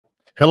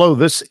Hello,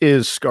 this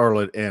is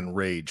Scarlet and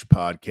Rage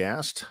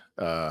podcast.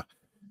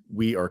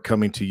 We are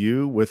coming to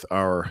you with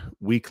our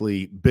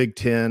weekly Big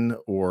Ten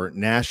or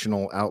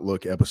National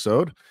Outlook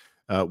episode.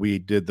 We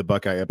did the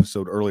Buckeye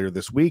episode earlier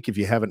this week. If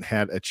you haven't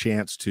had a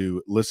chance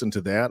to listen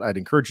to that, I'd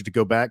encourage you to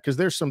go back because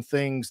there's some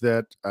things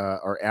that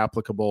are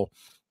applicable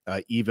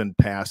even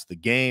past the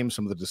game,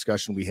 some of the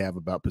discussion we have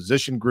about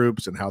position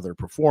groups and how they're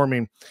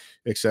performing,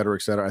 et cetera,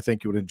 et cetera. I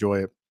think you would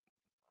enjoy it.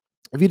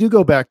 If you do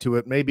go back to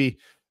it, maybe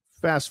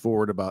fast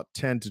forward about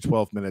 10 to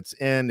 12 minutes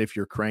in if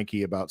you're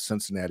cranky about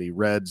Cincinnati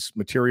Reds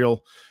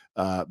material,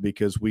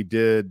 because we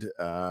did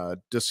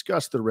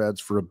discuss the Reds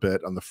for a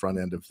bit on the front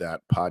end of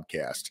that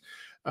podcast.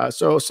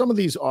 So some of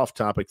these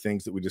off-topic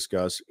things that we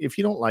discuss, if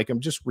you don't like them,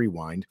 just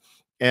rewind.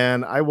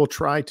 And I will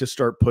try to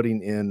start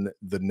putting in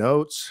the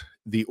notes,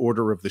 the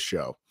order of the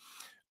show.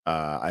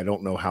 I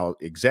don't know how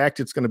exact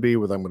it's going to be,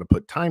 whether I'm going to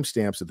put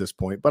timestamps at this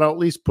point, but I'll at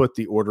least put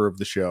the order of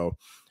the show.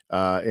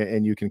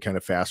 And you can kind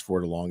of fast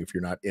forward along if you're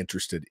not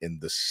interested in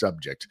the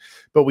subject.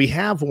 But we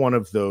have one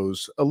of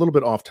those a little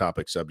bit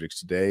off-topic subjects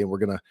today, and we're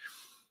going to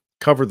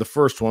cover the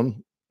first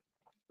one.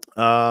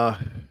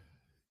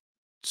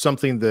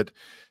 Something that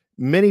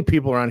many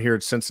people around here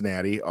at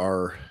Cincinnati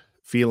are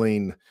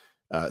feeling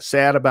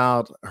sad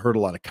about. I heard a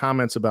lot of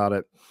comments about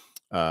it.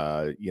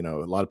 A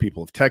lot of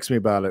people have texted me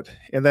about it,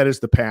 and that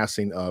is the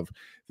passing of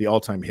the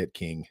all-time hit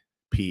king,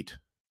 Pete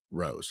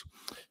Rose.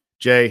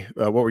 Jay,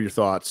 what were your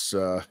thoughts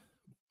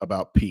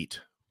about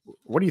Pete?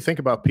 What do you think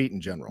about Pete in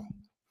general?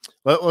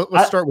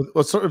 Let's start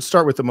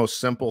with the most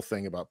simple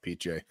thing about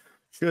Pete. Jay,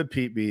 should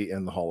Pete be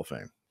in the Hall of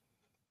Fame?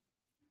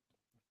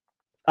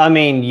 I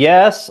mean,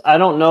 yes. I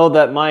don't know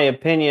that my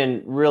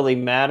opinion really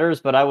matters,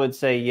 but I would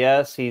say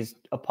yes. He's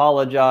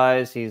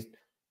apologized. He's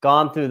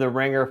gone through the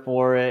ringer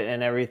for it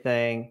and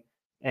everything.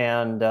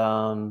 And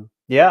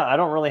yeah, I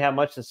don't really have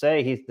much to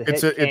say. He's the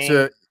hit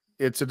king.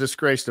 It's a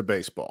disgrace to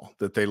baseball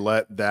that they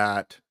let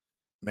that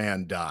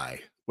man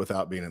die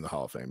without being in the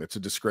Hall of Fame. It's a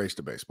disgrace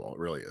to baseball. It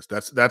really is.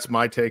 That's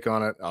my take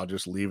on it. I'll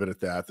just leave it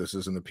at that. This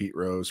isn't the Pete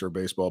Rose or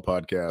baseball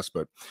podcast,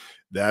 but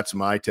that's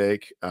my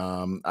take.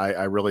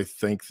 I really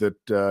think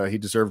that he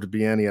deserved to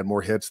be in. He had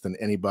more hits than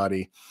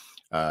anybody.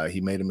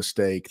 He made a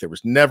mistake. There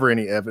was never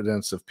any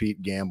evidence of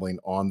Pete gambling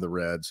on the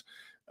Reds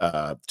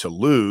to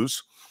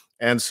lose.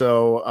 And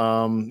so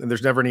and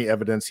there's never any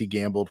evidence he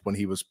gambled when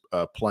he was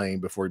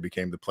playing before he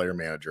became the player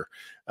manager.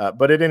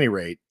 But at any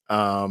rate,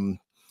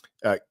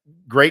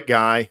 great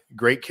guy,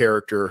 great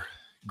character,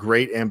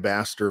 great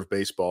ambassador of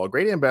baseball,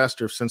 great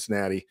ambassador of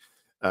Cincinnati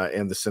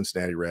and the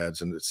Cincinnati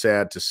Reds. And it's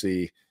sad to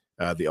see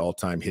the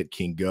all-time hit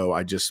king go.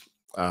 I just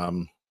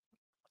kind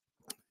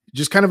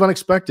of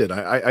unexpected.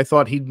 I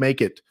thought he'd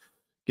make it,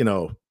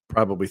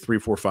 probably 3,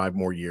 4, 5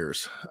 more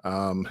years.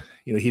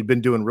 He'd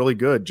been doing really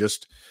good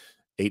just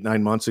 8,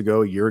 9 months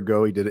ago, a year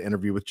ago. He did an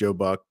interview with Joe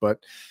Buck, but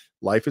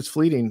life is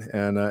fleeting.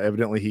 And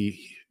evidently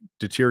he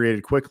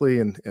deteriorated quickly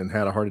and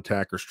had a heart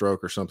attack or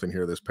stroke or something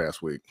here this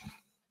past week.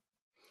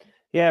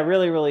 Yeah, it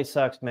really, really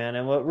sucks, man.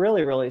 And what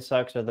really, really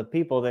sucks are the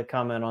people that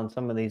comment on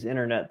some of these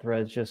internet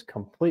threads just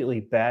completely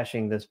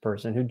bashing this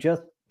person who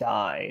just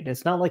died.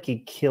 It's not like he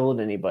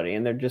killed anybody,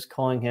 and they're just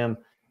calling him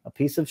a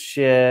piece of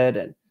shit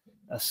and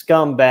a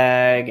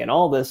scumbag and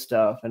all this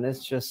stuff. And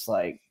it's just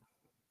like,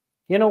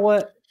 you know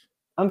what?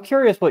 I'm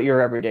curious what your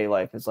everyday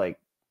life is like.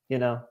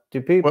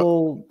 Do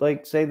people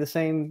say the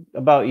same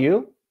about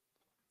you?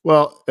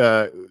 Well,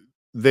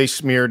 they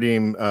smeared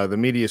him. The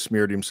media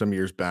smeared him some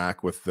years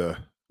back with the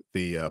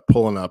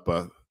pulling up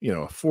a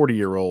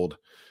 40-year-old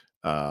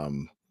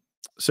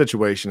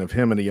situation of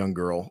him and a young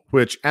girl,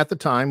 which at the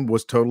time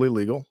was totally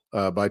legal.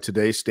 By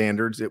today's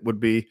standards, it would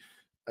be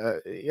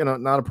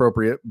not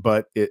appropriate,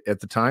 but at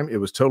the time it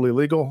was totally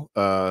legal.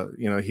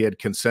 He had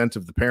consent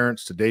of the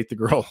parents to date the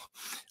girl.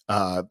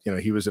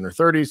 He was in her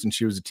 30s and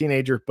she was a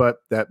teenager. But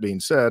that being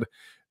said,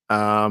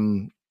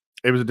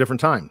 it was a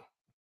different time.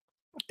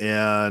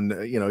 And,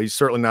 he's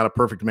certainly not a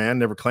perfect man,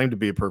 never claimed to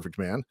be a perfect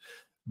man.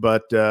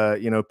 But,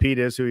 Pete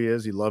is who he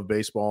is. He loved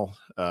baseball.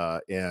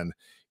 And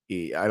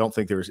I don't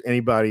think there's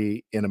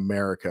anybody in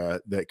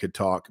America that could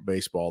talk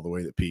baseball the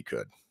way that Pete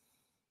could.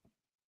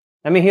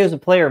 I mean, he was a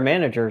player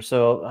manager.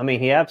 So, I mean,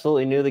 he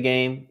absolutely knew the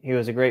game. He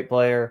was a great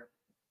player.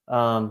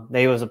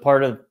 He was a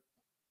part of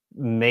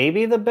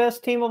maybe the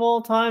best team of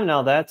all time.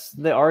 Now, that's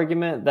the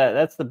argument.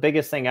 That's the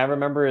biggest thing I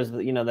remember is, the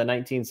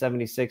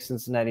 1976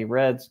 Cincinnati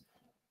Reds.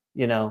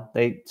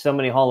 So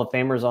many Hall of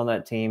Famers on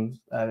that team.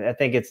 I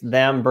think it's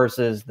them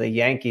versus the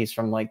Yankees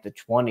from like the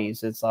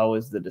 20s. It's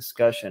always the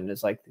discussion.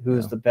 It's like,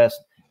 who's the best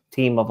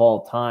team of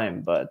all time?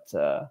 But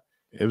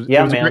it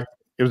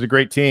was a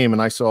great team.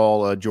 And I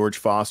saw George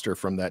Foster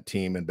from that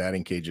team in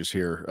batting cages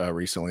here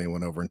recently, and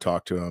went over and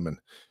talked to him and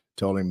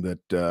told him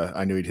that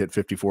I knew he'd hit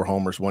 54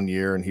 homers one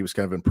year. And he was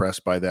kind of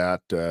impressed by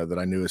that, that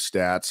I knew his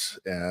stats.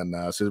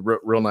 And so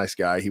real nice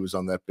guy. He was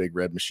on that big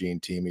Red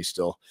Machine team. He's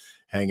still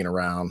hanging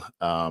around.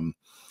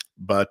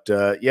 But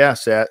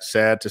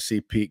sad to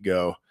see Pete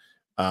go.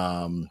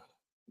 That's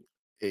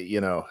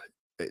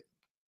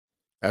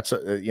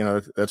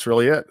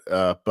really it.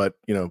 But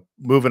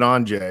moving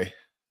on, Jay,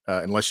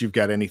 unless you've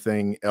got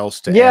anything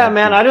else to Yeah, add.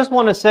 man, I just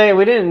want to say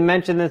we didn't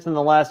mention this in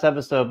the last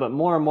episode, but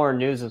more and more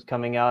news is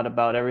coming out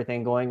about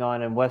everything going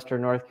on in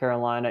Western North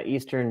Carolina,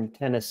 Eastern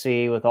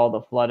Tennessee with all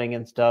the flooding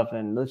and stuff.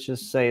 And let's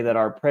just say that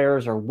our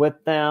prayers are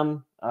with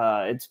them.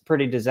 It's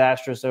pretty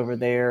disastrous over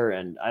there.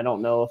 And I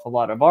don't know if a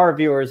lot of our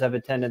viewers have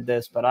attended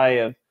this, but I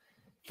have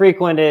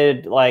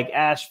frequented like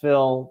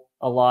Asheville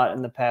a lot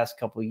in the past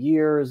couple of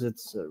years.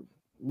 It's a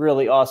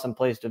really awesome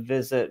place to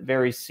visit,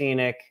 very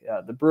scenic.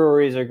 The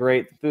breweries are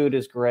great. The food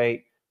is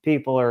great.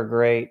 People are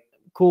great.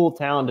 Cool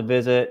town to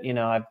visit. You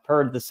know, I've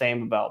heard the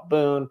same about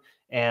Boone,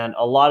 and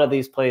a lot of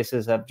these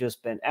places have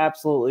just been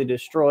absolutely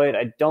destroyed.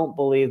 I don't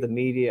believe the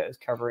media is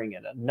covering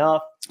it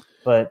enough,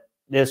 but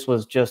this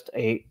was just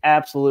a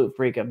absolute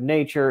freak of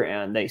nature,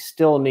 and they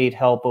still need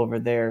help over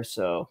there.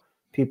 So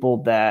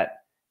people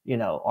that, you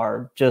know,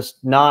 are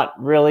just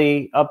not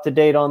really up to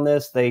date on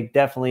this, they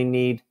definitely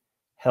need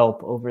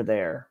help over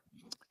there.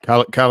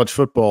 College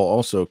football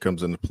also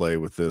comes into play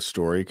with this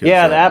story because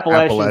Yeah, the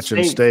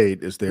Appalachian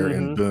State is there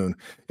in Boone.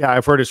 Yeah,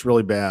 I've heard it's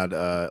really bad.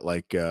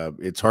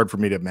 It's hard for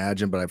me to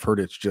imagine, but I've heard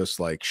it's just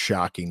like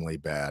shockingly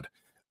bad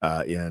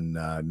in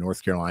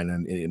North Carolina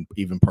and in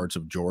even parts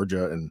of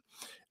Georgia and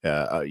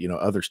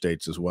other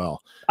states as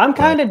well. I'm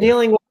kind of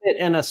dealing with it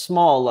in a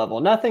small level,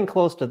 nothing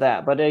close to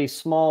that, but a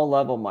small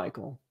level,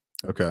 Michael.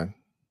 Okay.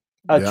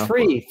 A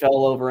tree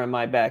fell over in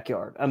my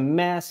backyard, a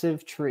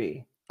massive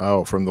tree.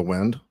 Oh, from the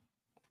wind?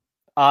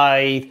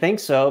 I think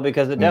so,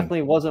 because it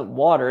definitely wasn't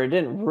water. It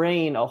didn't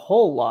rain a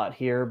whole lot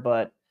here,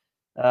 but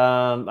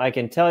I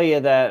can tell you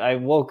that I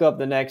woke up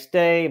the next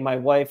day. My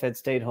wife had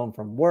stayed home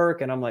from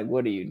work, and I'm like,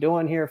 what are you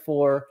doing here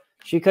for?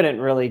 She couldn't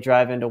really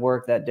drive into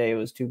work that day. It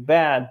was too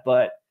bad,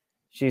 but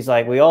she's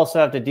like, we also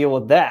have to deal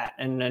with that.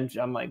 And then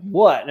I'm like,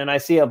 what? And I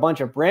see a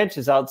bunch of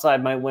branches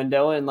outside my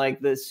window, and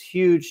like this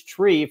huge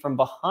tree from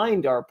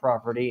behind our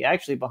property,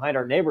 actually behind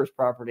our neighbor's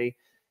property,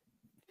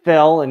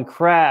 fell and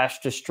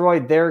crashed,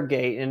 destroyed their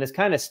gate, and is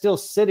kind of still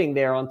sitting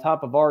there on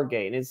top of our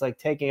gate. It's like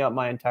taking up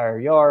my entire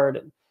yard.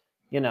 And,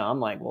 you know, I'm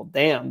like, well,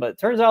 damn. But it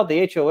turns out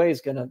the HOA is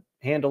going to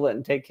handle it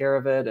and take care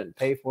of it and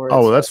pay for it.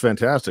 Oh, well, that's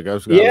fantastic. I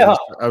was going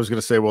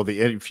to say, well,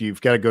 if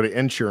you've got to go to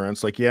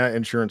insurance, like, yeah,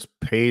 insurance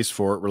pays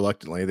for it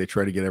reluctantly. They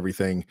try to get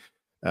everything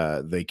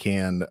they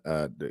can,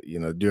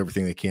 do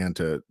everything they can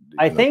to.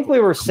 I think we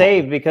were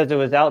saved because it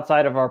was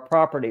outside of our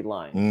property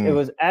line. It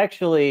was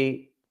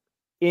actually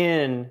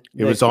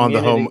it was on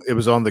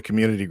the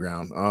community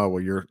ground. Oh,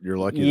 well, you're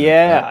lucky.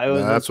 Yeah,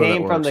 it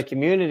came from the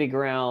community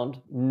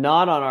ground,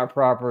 not on our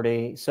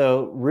property.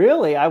 So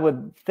really, I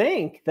would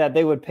think that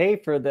they would pay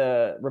for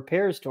the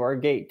repairs to our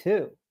gate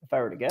too, if I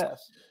were to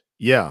guess.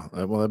 Yeah,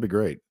 well, that'd be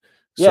great.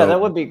 Yeah,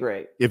 that would be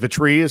great. If a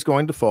tree is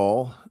going to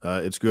fall,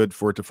 it's good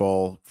for it to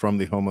fall from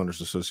the homeowners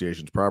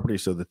association's property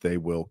so that they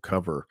will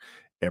cover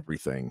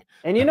everything.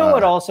 And you know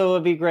what also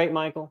would be great,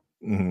 Michael?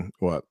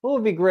 What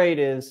would be great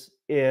is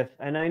if,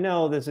 and I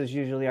know this is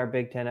usually our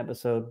Big Ten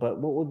episode, but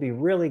what would be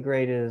really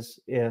great is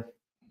if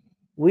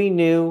we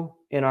knew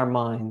in our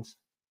minds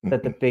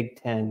that the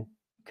Big Ten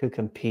could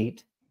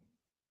compete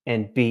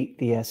and beat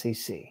the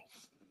SEC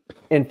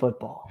in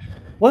football.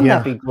 Wouldn't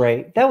that be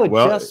great? That would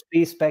just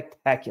be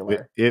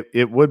spectacular.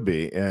 It would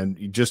be.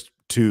 And just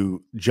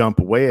to jump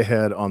way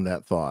ahead on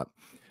that thought,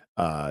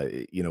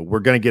 we're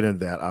going to get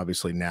into that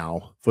obviously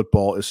now.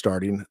 Football is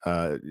starting.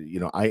 I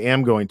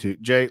am going to,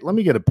 Jay, let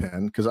me get a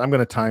pen because I'm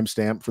going to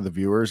timestamp for the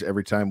viewers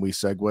every time we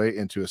segue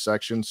into a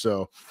section.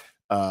 So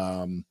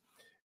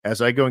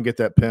as I go and get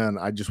that pen,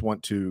 I just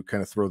want to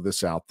kind of throw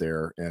this out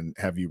there and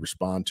have you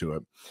respond to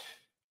it.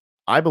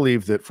 I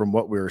believe that from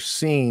what we're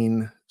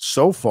seeing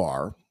so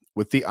far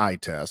with the eye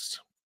test,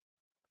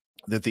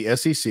 that the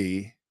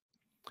SEC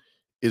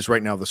is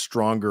right now the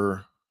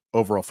stronger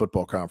overall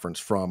football conference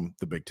from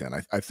the Big Ten.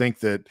 I think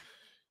that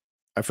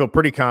I feel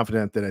pretty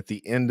confident that at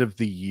the end of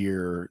the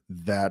year,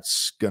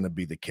 that's going to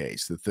be the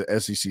case, that the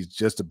SEC is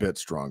just a bit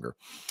stronger.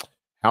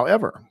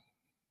 However,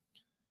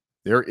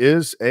 there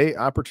is a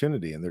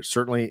opportunity, and there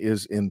certainly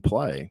is in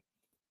play,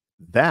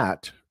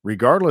 that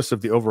regardless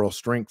of the overall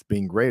strength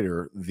being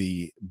greater,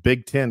 the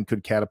Big Ten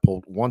could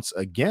catapult once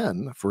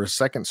again for a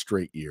second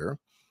straight year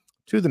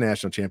to the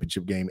national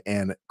championship game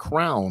and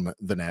crown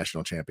the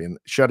national champion,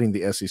 shutting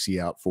the SEC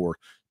out for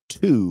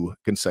 2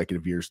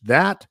 consecutive years.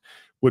 That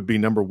would be,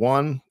 number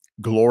one,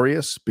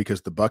 glorious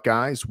because the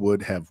Buckeyes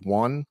would have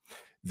won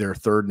their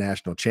 3rd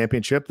national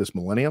championship this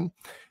millennium.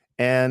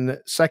 And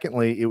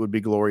secondly, it would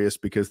be glorious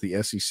because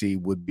the SEC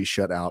would be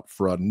shut out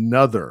for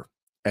another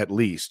at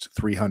least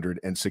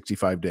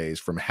 365 days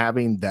from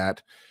having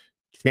that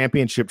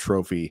championship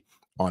trophy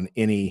on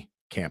any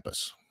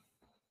campus.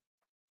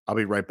 I'll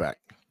be right back.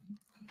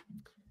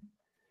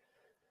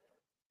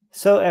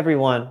 So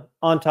everyone,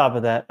 on top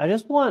of that, I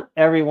just want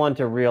everyone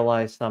to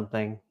realize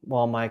something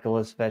while Michael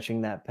is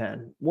fetching that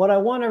pen. What I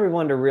want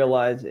everyone to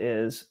realize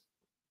is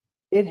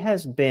it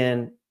has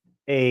been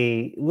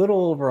a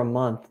little over a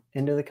month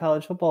into the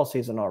college football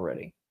season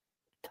already.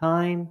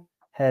 Time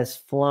has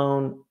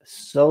flown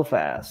so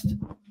fast.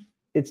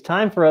 It's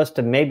time for us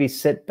to maybe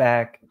sit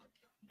back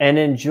and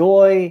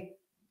enjoy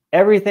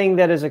everything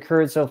that has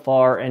occurred so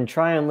far and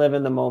try and live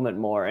in the moment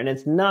more. And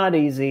it's not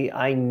easy.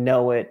 I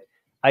know it.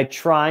 I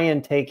try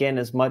and take in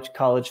as much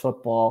college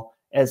football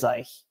as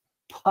I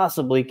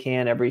possibly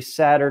can every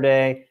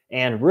Saturday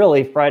and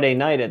really Friday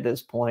night at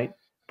this point.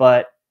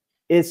 But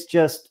it's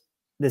just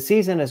the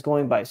season is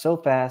going by so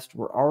fast.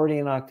 We're already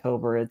in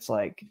October. It's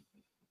like,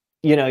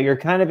 you're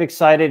kind of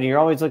excited and you're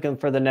always looking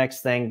for the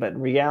next thing. But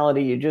in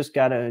reality, you just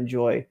got to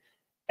enjoy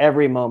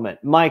every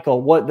moment.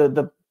 Michael, what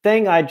the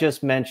thing I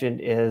just mentioned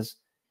is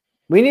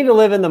we need to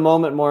live in the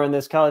moment more in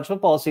this college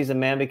football season,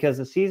 man, because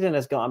the season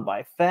has gone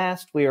by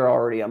fast. We are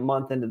already a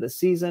month into the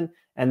season.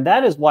 And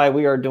that is why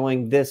we are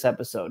doing this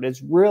episode.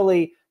 It's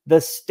really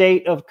the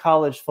state of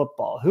college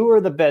football. Who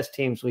are the best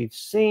teams we've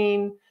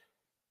seen?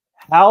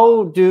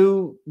 How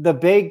does the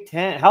Big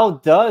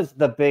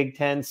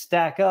Ten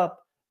stack up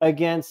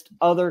against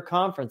other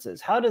conferences?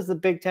 How does the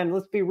Big Ten,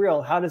 let's be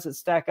real, how does it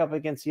stack up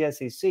against the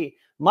SEC?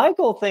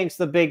 Michael thinks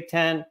the Big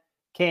Ten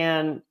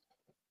can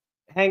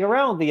hang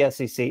around the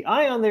SEC.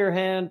 I, on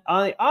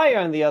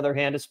the other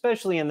hand,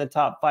 especially in the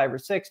top 5 or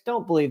 6,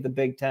 don't believe the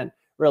Big Ten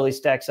really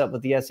stacks up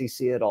with the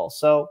SEC at all.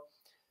 So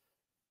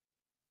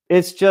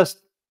it's just,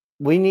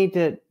 we need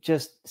to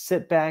just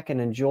sit back and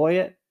enjoy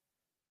it.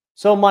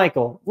 So,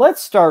 Michael,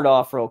 let's start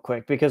off real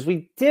quick because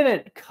we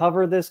didn't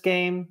cover this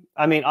game.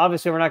 I mean,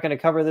 obviously, we're not going to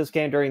cover this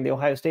game during the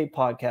Ohio State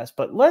podcast,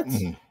 but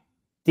let's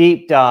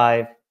deep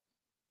dive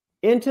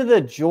into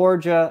the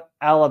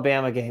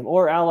Georgia-Alabama game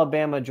or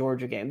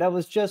Alabama-Georgia game that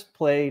was just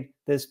played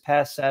this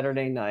past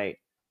Saturday night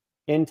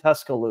in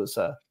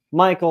Tuscaloosa.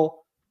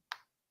 Michael,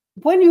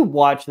 when you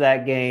watch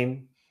that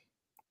game,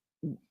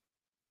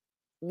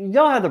 you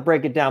don't have to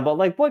break it down, but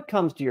like, what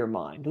comes to your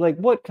mind? Like,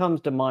 what comes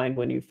to mind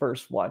when you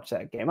first watch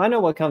that game? I know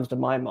what comes to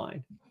my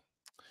mind.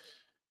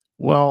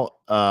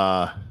 Well,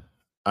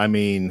 I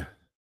mean,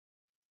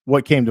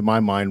 what came to my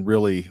mind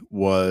really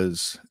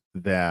was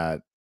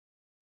that,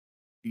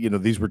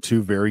 these were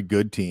two very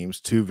good teams,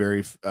 two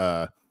very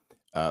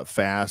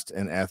fast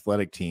and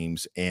athletic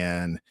teams.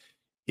 And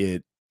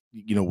it,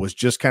 was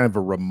just kind of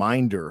a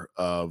reminder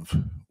of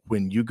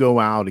when you go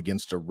out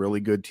against a really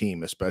good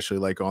team, especially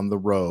like on the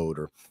road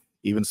or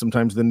even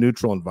sometimes the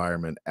neutral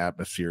environment,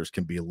 atmospheres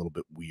can be a little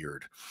bit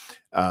weird.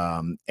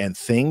 And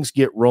things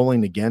get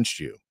rolling against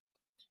you.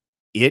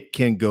 It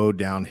can go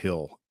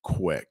downhill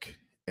quick.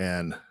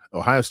 And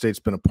Ohio State's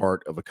been a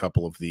part of a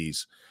couple of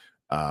these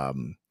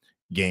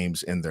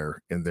games in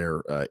their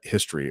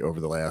history over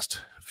the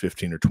last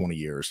 15 or 20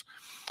 years.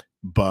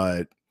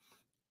 But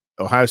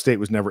Ohio State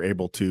was never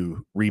able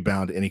to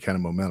rebound any kind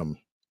of momentum.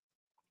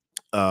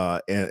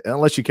 And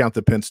unless you count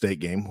the Penn State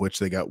game, which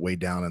they got way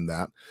down in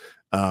that.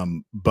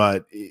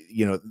 But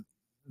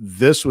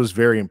this was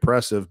very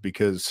impressive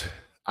because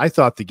I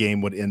thought the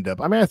game would end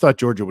up, I thought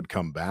Georgia would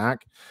come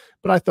back,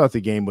 but I thought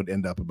the game would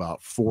end up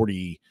about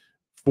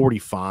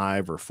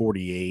 45 or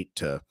 48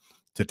 to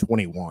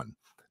 21.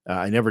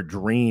 I never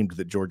dreamed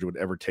that Georgia would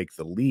ever take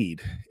the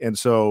lead. And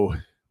so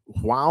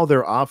while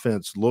their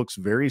offense looks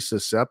very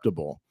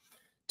susceptible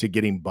to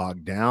getting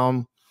bogged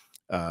down,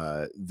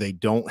 they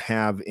don't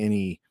have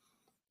any,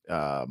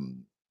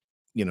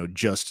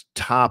 just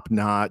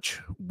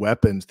top-notch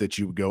weapons that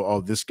you would go,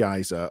 oh, this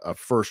guy's a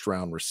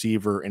first-round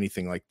receiver,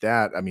 anything like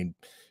that. I mean,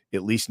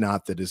 at least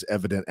not that is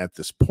evident at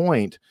this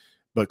point.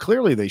 But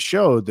clearly they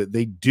showed that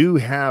they do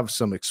have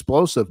some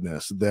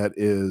explosiveness that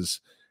is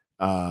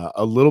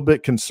a little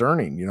bit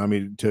concerning.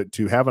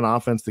 To have an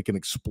offense that can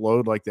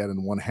explode like that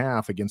in one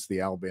half against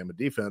the Alabama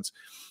defense,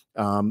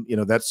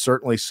 that's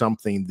certainly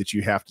something that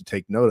you have to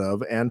take note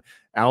of. And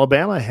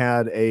Alabama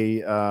had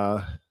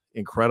a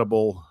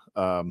incredible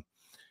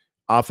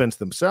offense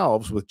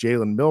themselves, with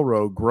Jalen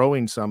Milroe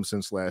growing some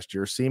since last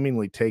year,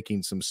 seemingly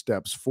taking some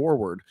steps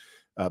forward,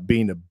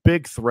 being a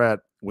big threat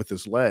with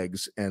his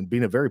legs and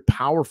being a very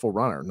powerful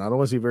runner. Not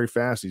only is he very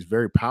fast, he's a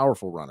very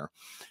powerful runner.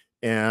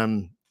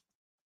 And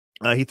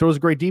he throws a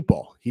great deep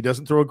ball. He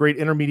doesn't throw a great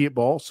intermediate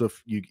ball. So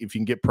if you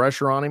can get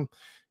pressure on him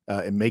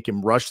and make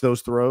him rush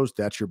those throws,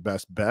 that's your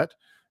best bet.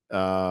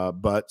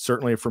 But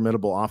certainly a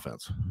formidable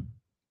offense.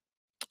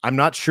 I'm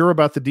not sure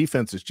about the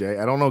defenses, Jay.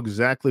 I don't know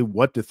exactly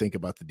what to think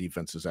about the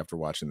defenses after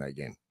watching that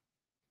game.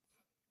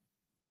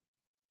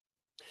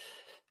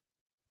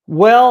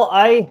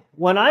 Well,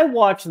 when I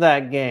watch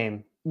that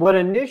game, what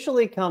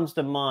initially comes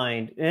to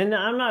mind, and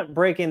I'm not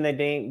breaking the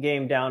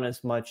game down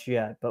as much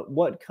yet, but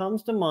what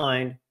comes to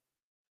mind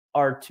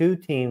are two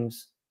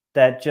teams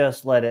that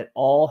just let it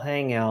all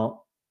hang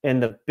out in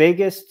the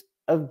biggest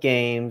of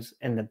games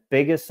and the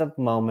biggest of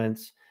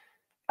moments.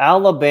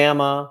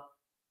 Alabama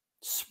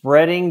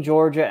spreading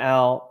Georgia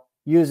out,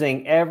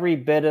 using every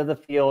bit of the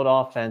field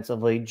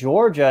offensively.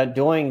 Georgia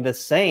doing the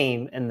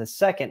same in the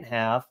second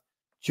half.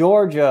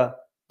 Georgia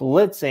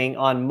blitzing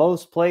on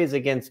most plays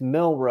against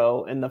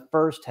Milroe in the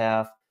first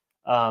half.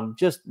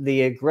 Just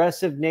the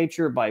aggressive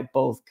nature by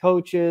both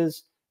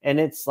coaches. And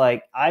it's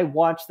like, I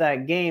watched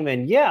that game,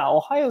 and yeah,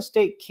 Ohio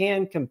State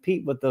can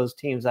compete with those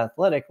teams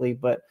athletically,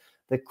 but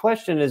the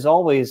question is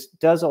always,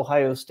 does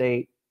Ohio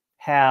State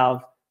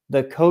have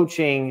the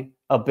coaching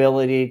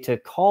ability to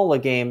call a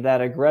game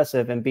that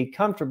aggressive and be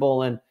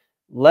comfortable and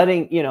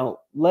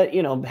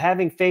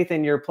having faith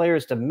in your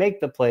players to make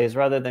the plays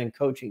rather than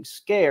coaching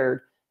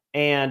scared.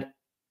 And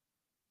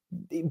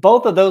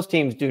both of those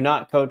teams do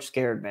not coach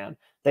scared, man.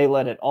 They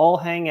let it all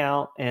hang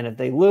out. And if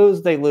they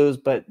lose,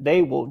 but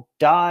they will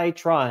die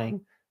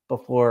trying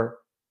before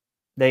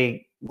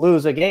they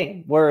lose a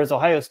game. Whereas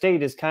Ohio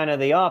State is kind of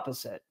the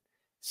opposite.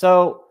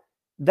 So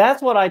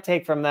that's what I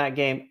take from that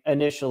game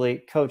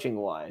initially, coaching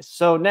wise.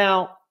 So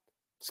now,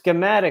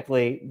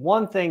 schematically,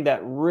 one thing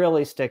that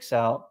really sticks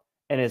out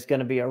and is going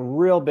to be a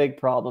real big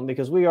problem,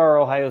 because we are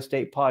Ohio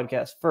State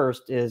podcast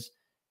first, is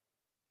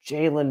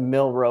Jalen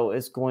Milroe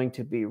is going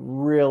to be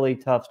really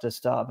tough to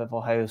stop if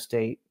Ohio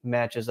State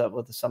matches up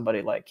with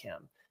somebody like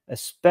him,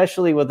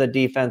 especially with a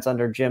defense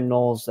under Jim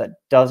Knowles that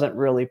doesn't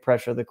really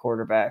pressure the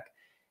quarterback.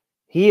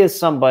 He is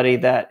somebody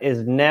that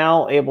is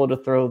now able to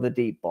throw the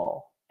deep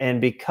ball. And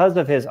because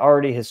of his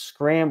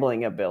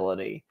scrambling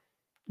ability,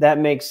 that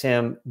makes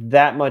him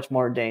that much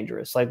more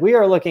dangerous. Like, we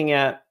are looking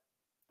at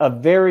a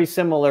very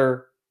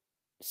similar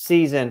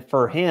season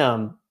for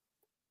him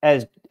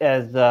as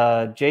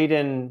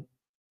Jaden.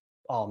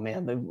 Oh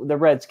man, the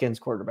Redskins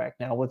quarterback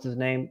now. What's his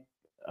name?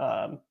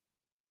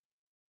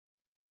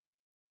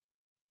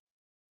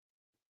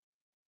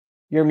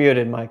 You're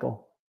muted,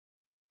 Michael.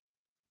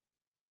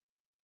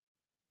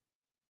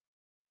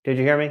 Did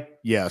you hear me?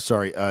 Yeah,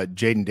 sorry.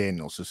 Jaden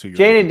Daniels.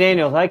 Jaden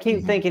Daniels. I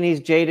keep thinking he's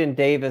Jaden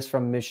Davis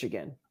from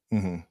Michigan.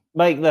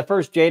 Like, the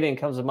first Jaden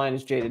comes to mind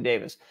is Jaden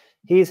Davis.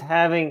 He's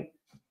having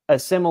a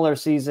similar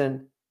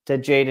season to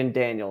Jaden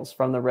Daniels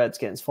from the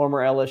Redskins,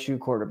 former LSU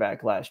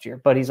quarterback last year,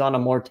 but he's on a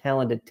more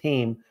talented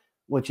team,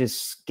 which is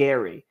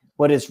scary.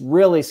 What is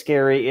really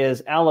scary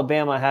is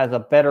Alabama has a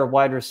better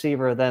wide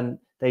receiver than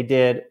they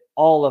did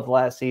all of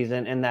last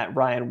season in that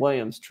Ryan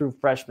Williams, true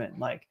freshman.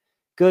 Like,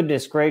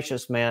 goodness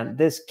gracious, man,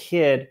 this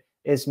kid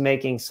is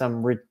making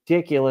some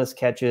ridiculous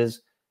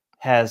catches,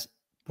 has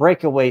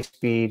breakaway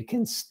speed,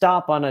 can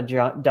stop on a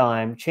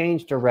dime,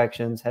 change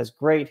directions, has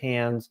great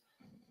hands.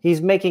 He's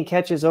making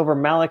catches over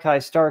Malachi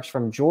Starks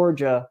from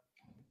Georgia.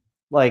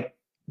 Like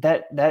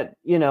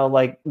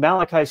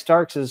Malachi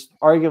Starks is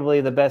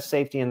arguably the best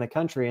safety in the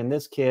country, and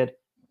this kid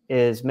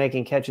is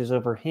making catches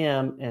over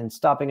him and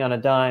stopping on a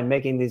dime,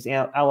 making these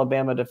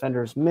Alabama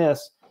defenders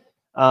miss.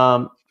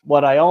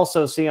 What I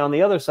also see on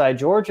the other side,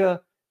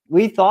 Georgia,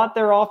 we thought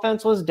their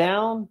offense was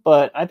down,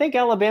 but I think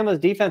Alabama's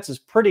defense is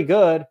pretty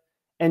good,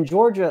 and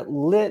Georgia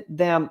lit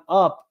them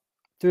up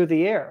through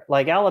the air.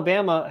 Like,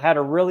 Alabama had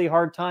a really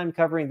hard time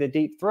covering the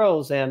deep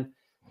throws. And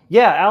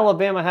yeah,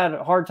 Alabama had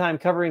a hard time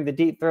covering the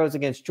deep throws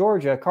against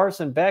Georgia.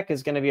 Carson Beck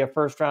is going to be a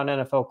first-round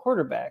NFL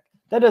quarterback.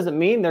 That doesn't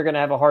mean they're going to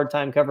have a hard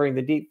time covering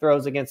the deep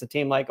throws against a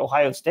team like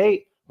Ohio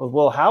State with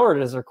Will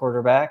Howard as their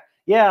quarterback.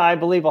 Yeah, I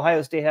believe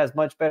Ohio State has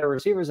much better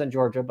receivers than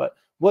Georgia, but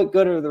what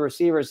good are the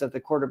receivers if the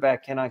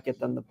quarterback cannot get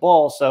them the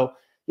ball? So,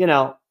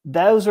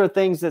 those are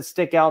things that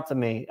stick out to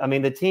me. I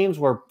mean, the teams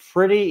were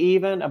pretty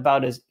even,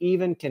 about as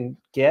even can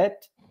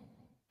get.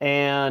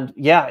 And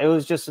yeah, it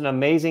was just an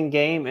amazing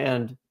game.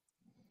 And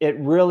it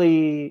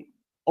really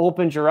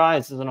opened your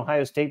eyes as an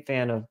Ohio State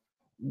fan of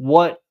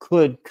what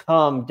could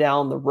come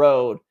down the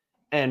road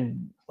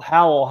and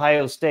how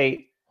Ohio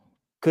State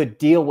could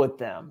deal with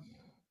them.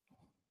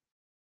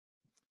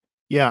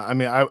 Yeah, I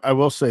mean, I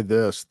will say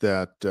this,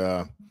 that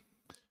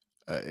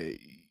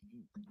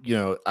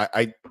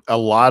a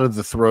lot of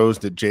the throws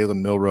that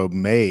Jalen Milroe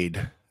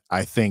made,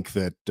 I think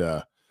that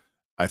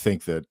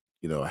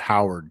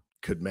Howard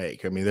could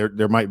make. I mean,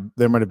 there might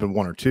have been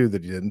one or two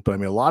that he didn't, but I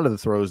mean, a lot of the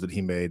throws that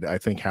he made, I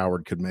think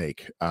Howard could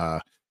make.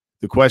 The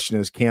question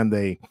is, can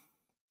they,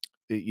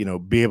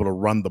 be able to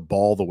run the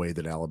ball the way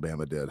that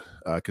Alabama did?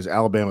 Because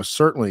Alabama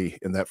certainly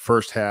in that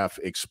first half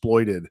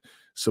exploited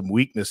some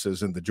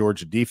weaknesses in the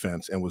Georgia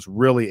defense and was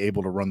really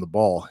able to run the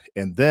ball.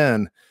 And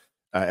then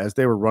as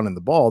they were running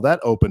the ball, that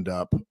opened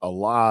up a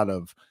lot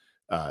of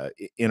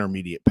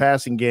intermediate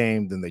passing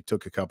game. Then they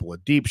took a couple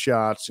of deep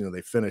shots.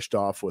 They finished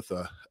off with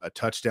a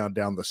touchdown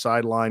down the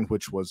sideline,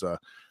 which was about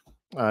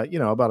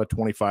a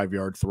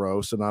 25-yard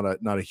throw. So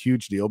not a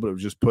huge deal, but it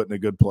was just put in a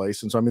good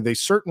place. And so, I mean, they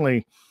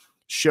certainly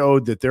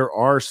showed that there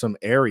are some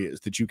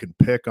areas that you can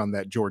pick on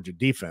that Georgia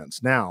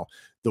defense. Now,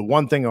 the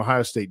one thing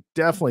Ohio State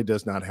definitely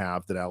does not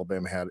have that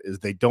Alabama had is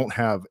they don't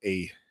have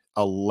a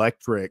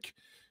electric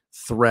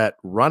threat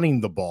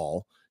running the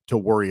ball to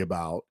worry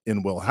about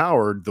in Will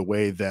Howard the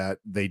way that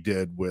they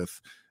did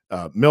with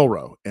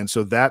Milroe. And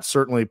so that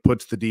certainly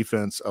puts the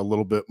defense a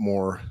little bit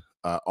more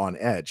on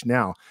edge.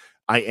 Now,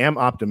 I am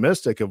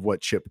optimistic of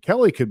what Chip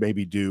Kelly could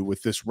maybe do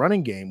with this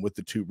running game with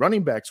the two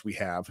running backs we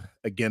have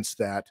against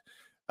that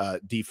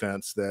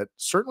defense that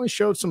certainly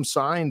showed some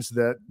signs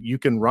that you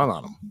can run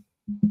on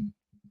them.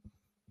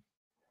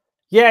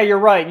 Yeah, you're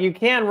right. You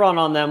can run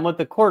on them with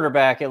the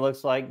quarterback, it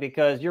looks like,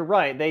 because you're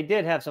right. They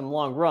did have some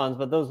long runs,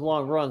 but those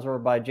long runs were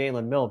by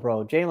Jalen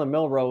Milroe. Jalen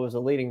Milroe was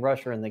the leading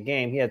rusher in the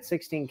game. He had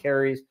 16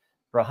 carries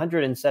for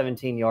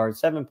 117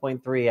 yards,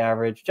 7.3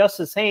 average.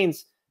 Justice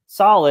Haynes,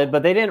 solid,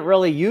 but they didn't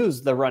really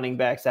use the running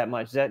backs that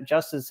much. That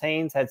Justice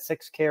Haynes had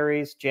 6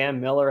 carries,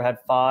 Jam Miller had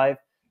 5.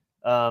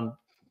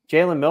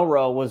 Jalen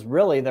Milroe was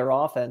really their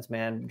offense,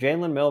 man.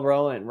 Jalen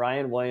Milroe and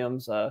Ryan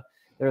Williams.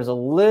 There's a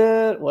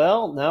little,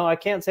 well, no, I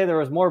can't say there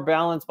was more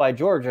balance by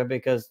Georgia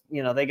because,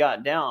 they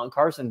got down.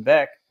 Carson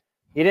Beck,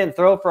 he didn't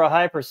throw for a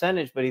high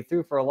percentage, but he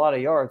threw for a lot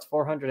of yards,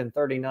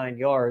 439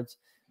 yards.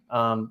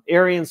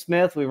 Arian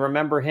Smith, we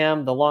remember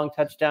him, the long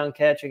touchdown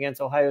catch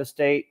against Ohio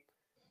State.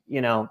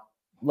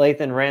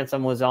 Lathan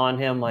Ransom was on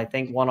him, I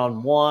think,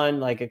 one-on-one,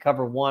 like a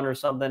cover 1 or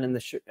something in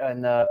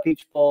the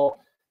Peach Bowl.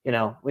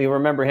 We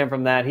remember him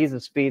from that. He's a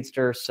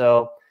speedster.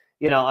 So,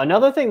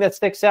 another thing that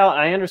sticks out,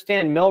 I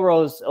understand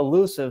Milroe's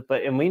elusive,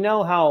 and we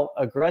know how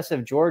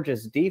aggressive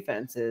Georgia's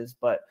defense is,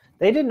 but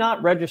they did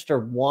not register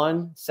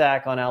 1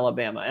 sack on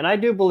Alabama. And I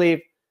do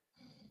believe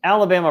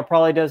Alabama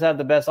probably does have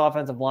the best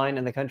offensive line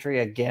in the country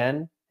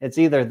again. It's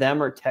either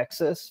them or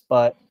Texas,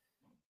 but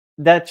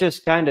that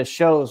just kind of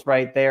shows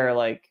right there,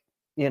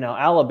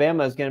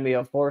 Alabama is going to be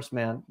a force,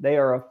 man. They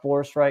are a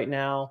force right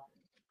now.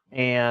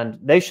 And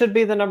they should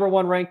be the number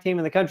 1 ranked team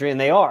in the country, and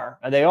they are.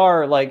 They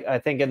are, I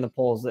think, in the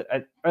polls.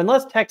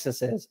 Unless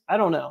Texas is, I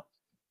don't know.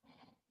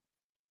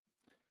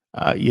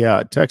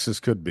 Yeah, Texas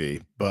could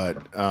be, but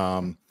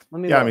I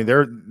mean,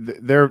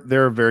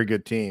 they're a very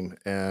good team,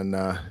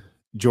 and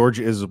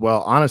Georgia is as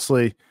well.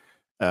 Honestly,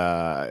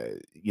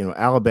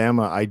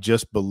 Alabama, I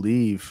just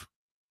believe,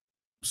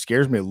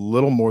 scares me a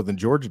little more than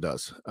Georgia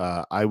does.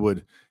 I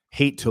would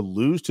hate to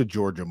lose to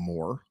Georgia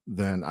more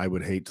than I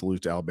would hate to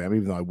lose to Alabama,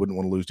 even though I wouldn't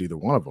want to lose to either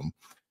one of them.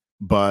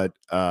 But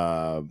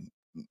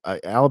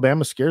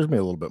Alabama scares me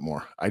a little bit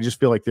more. I just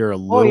feel like they're a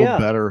little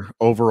better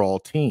overall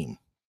team.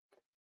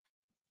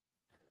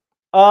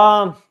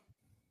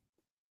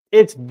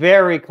 It's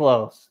very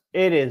close.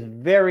 It is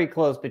very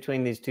close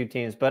between these two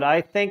teams. But I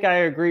think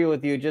I agree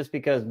with you just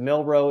because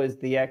Milroe is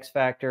the X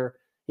factor.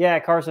 Yeah,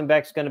 Carson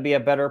Beck's going to be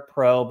a better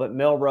pro, but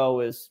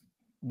Milroe is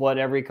what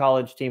every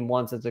college team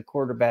wants as a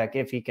quarterback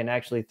if he can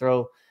actually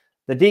throw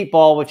the deep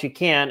ball, which he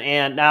can.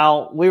 And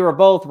now we were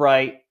both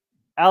right.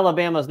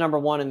 Alabama's number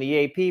 1 in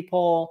the AP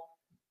poll.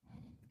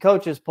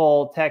 Coaches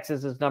poll,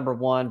 Texas is number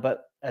 1.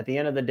 But at the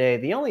end of the day,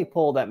 the only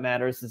poll that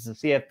matters is the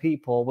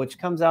CFP poll, which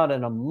comes out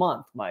in a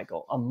month,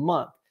 Michael. A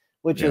month,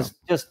 which is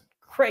just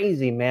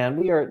crazy, man.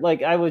 We are,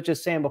 like I was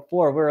just saying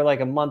before, we're like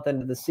a month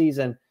into the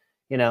season.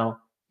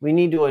 We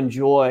need to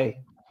enjoy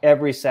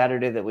every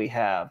Saturday that we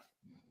have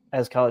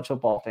as college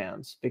football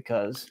fans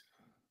because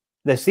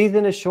the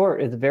season is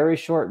short. It's very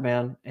short,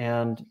 man.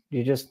 And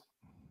you just,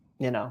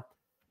 the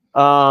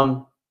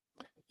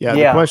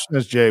question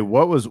is, Jay,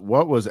 what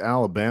was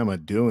Alabama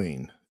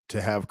doing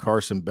to have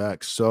Carson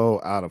Beck so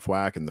out of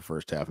whack in the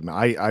first half? I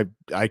mean,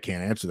 I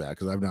can't answer that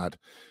because I've not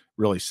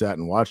really sat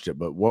and watched it,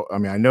 but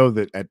I know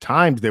that at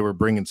times they were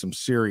bringing some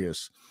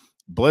serious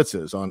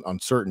blitzes on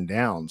certain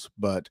downs,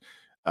 but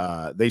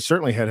they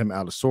certainly had him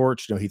out of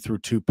sorts. He threw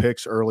 2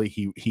 picks early.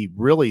 He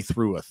really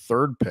threw a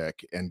 3rd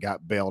pick and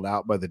got bailed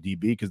out by the DB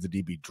because the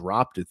DB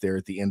dropped it there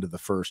at the end of the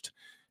first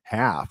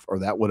half, or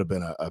that would have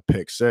been a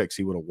pick 6.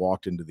 He would have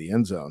walked into the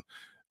end zone,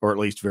 or at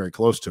least very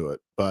close to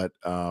it. But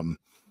I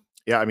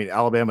mean,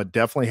 Alabama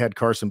definitely had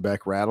Carson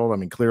Beck rattled. I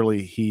mean,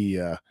 clearly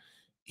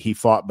he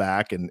fought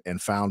back and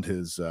found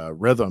his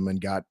rhythm and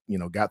got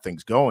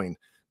things going.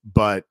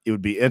 But it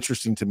would be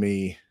interesting to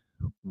me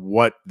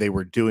what they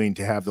were doing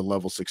to have the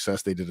level of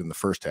success they did in the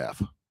first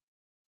half.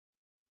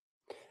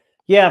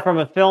 Yeah, from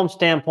a film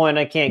standpoint,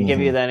 I can't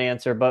give you that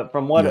answer, but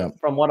from what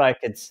I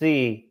could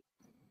see,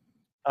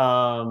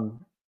 my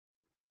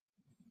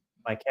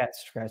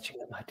cat's scratching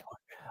at my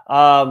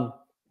door.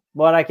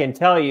 What I can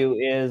tell you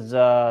is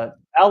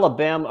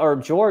Alabama or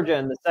Georgia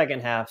in the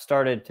second half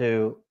started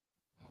to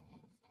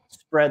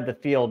spread the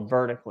field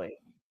vertically.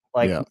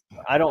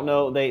 I don't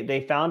know,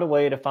 they found a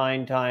way to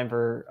find time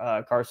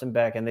for Carson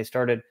Beck, and they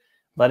started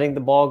letting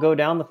the ball go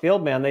down the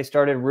field, man. They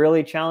started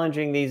really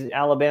challenging these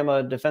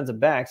Alabama defensive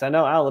backs. I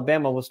know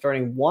Alabama was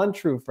starting 1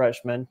 true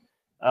freshman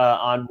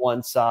on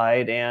one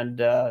side, and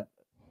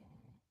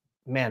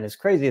man, it's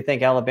crazy to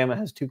think Alabama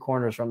has 2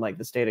 corners from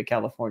the state of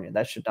California.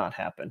 That should not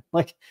happen.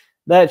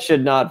 That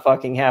should not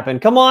fucking happen.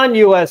 Come on,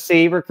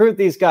 USC, recruit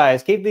these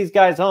guys, keep these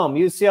guys home.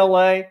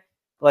 UCLA,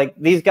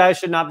 these guys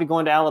should not be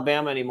going to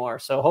Alabama anymore.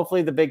 So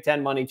hopefully the Big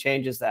Ten money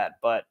changes that.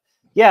 But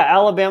yeah,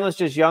 Alabama's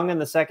just young in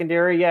the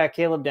secondary. Yeah,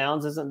 Caleb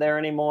Downs isn't there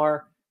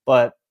anymore,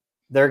 but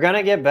they're going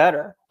to get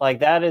better.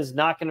 That is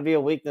not going to be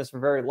a weakness for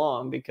very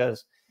long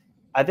because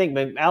I think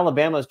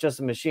Alabama is just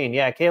a machine.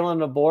 Yeah,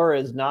 Kalen DeBoer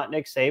is not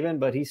Nick Saban,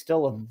 but he's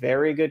still a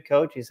very good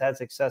coach. He's had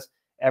success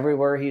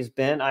everywhere he's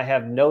been. I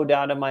have no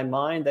doubt in my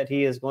mind that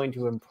he is going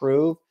to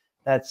improve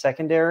that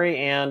secondary.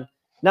 And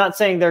not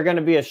saying they're going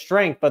to be a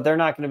strength, but they're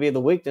not going to be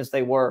the weakness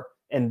they were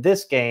in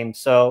this game.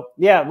 So,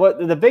 yeah,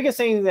 what the biggest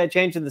thing that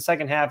changed in the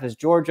second half is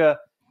Georgia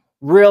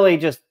really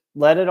just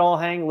let it all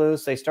hang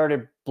loose. They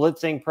started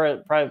blitzing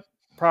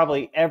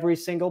probably every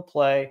single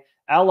play.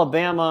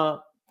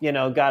 Alabama,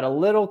 got a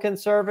little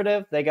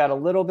conservative. They got a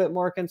little bit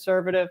more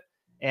conservative,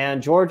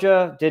 and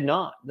Georgia did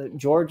not.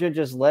 Georgia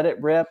just let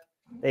it rip.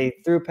 They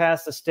threw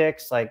past the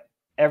sticks like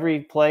every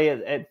play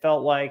it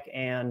felt like.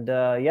 And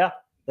yeah,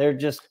 they're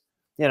just,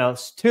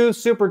 two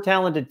super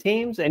talented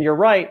teams. And you're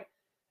right.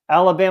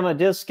 Alabama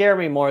does scare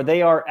me more.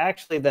 They are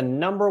actually the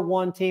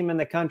 #1 team in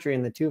the country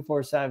in the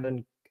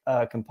 247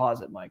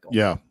 composite, Michael.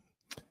 Yeah.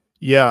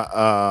 Yeah.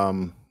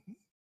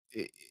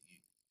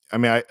 I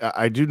mean,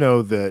 I do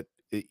know that,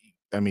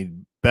 I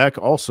mean, Beck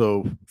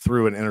also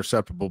threw an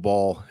interceptable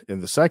ball in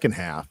the second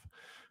half,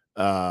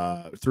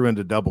 threw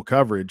into double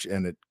coverage,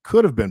 and it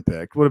could have been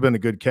picked, would have been a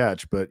good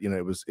catch, but,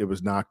 it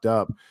was knocked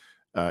up,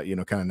 kind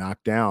of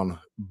knocked down.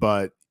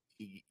 But,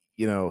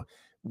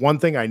 one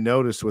thing I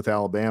noticed with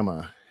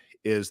Alabama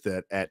is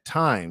that at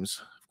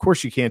times, of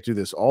course, you can't do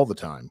this all the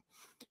time,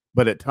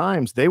 but at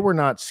times they were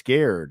not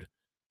scared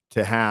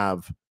to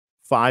have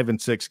 5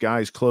 and 6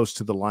 guys close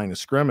to the line of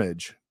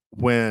scrimmage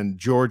when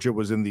Georgia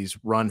was in these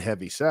run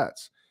heavy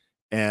sets.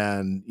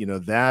 And,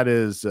 that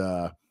is,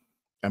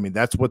 I mean,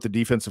 that's what the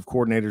defensive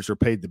coordinators are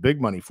paid the big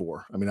money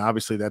for. I mean,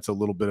 obviously that's a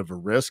little bit of a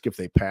risk if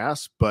they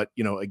pass, but,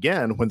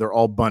 again, when they're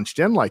all bunched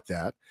in like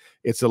that,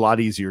 it's a lot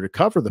easier to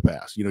cover the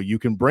pass. You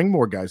can bring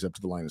more guys up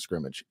to the line of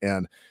scrimmage.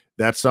 And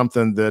that's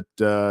something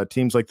that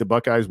teams like the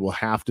Buckeyes will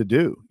have to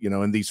do.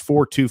 In these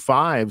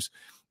 4-2-5s,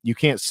 you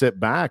can't sit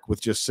back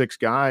with just 6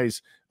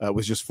 guys,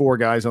 with just 4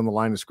 guys on the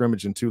line of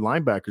scrimmage and 2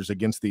 linebackers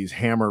against these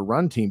hammer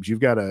run teams. You've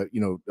got to,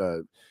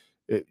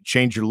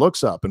 change your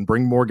looks up and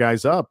bring more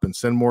guys up and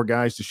send more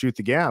guys to shoot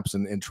the gaps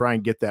and try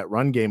and get that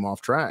run game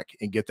off track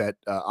and get that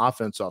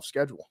offense off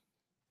schedule.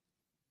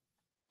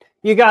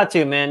 You got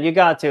to, man. You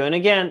got to. And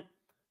again,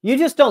 you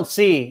just don't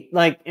see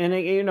and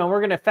we're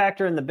going to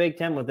factor in the Big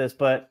Ten with this,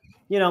 but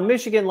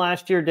Michigan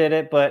last year did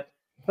it, but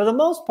for the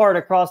most part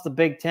across the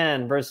Big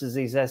Ten versus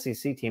these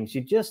SEC teams,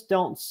 you just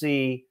don't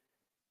see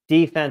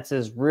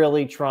defenses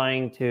really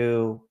trying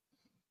to,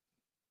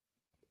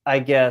 I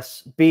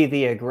guess, be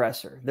the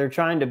aggressor. They're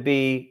trying to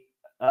be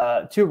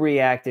too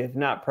reactive,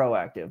 not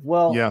proactive.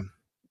 Well, yeah,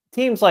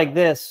 teams like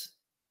this,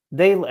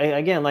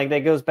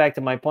 that goes back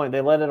to my point.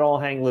 They let it all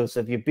hang loose.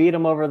 If you beat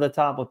them over the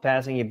top of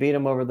passing, you beat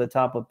them over the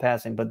top of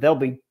passing, but they'll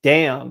be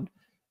damned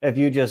if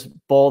you just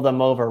bowl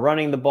them over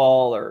running the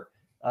ball or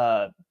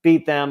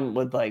beat them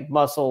with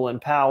muscle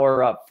and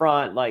power up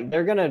front.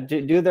 They're going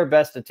to do their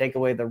best to take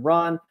away the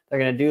run. They're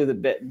going to do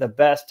the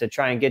best to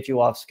try and get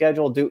you off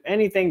schedule, do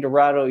anything to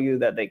rattle you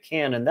that they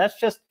can. And that's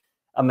just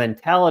a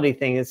mentality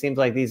thing. It seems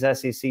like these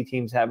SEC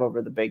teams have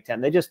over the Big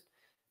Ten.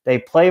 They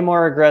play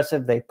more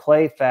aggressive. They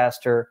play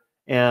faster.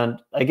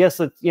 And I guess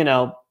it's,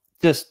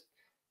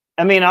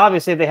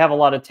 obviously they have a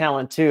lot of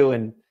talent too.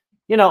 And,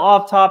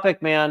 off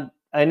topic, man,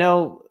 I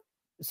know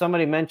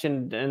somebody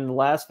mentioned in the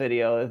last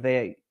video if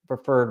they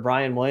preferred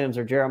Ryan Williams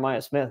or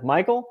Jeremiah Smith.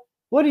 Michael,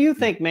 what do you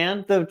think,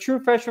 man? The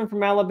true freshman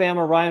from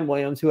Alabama, Ryan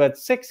Williams, who had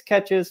 6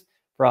 catches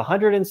for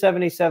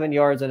 177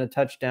 yards and a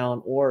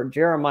touchdown, or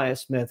Jeremiah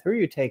Smith? Who are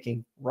you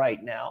taking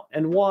right now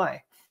and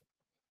why?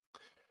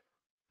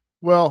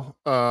 Well,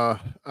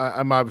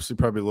 I'm obviously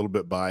probably a little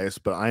bit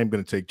biased, but I am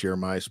going to take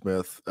Jeremiah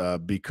Smith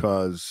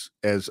because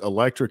as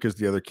electric as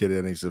the other kid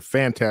is, he's a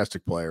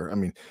fantastic player. I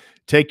mean,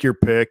 take your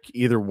pick,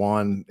 either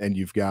one, and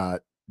you've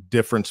got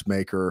difference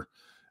maker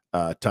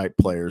type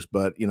players.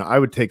 But, I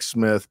would take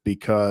Smith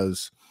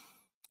because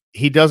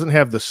he doesn't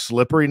have the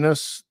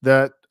slipperiness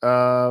that,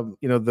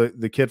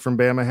 the kid from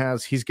Bama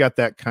has. He's got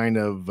that kind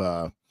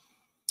of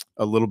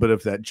a little bit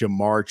of that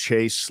Jamar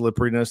Chase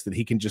slipperiness that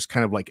he can just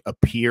kind of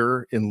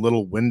appear in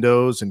little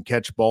windows and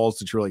catch balls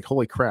that you're like,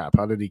 holy crap,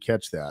 how did he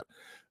catch that?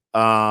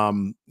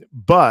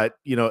 But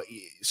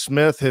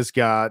Smith has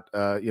got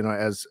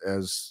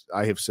as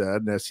I have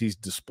said, and as he's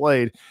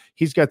displayed,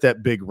 he's got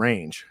that big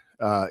range.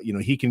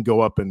 He can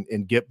go up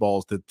and get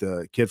balls that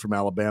the kid from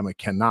Alabama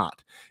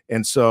cannot.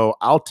 And so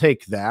I'll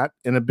take that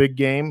in a big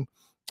game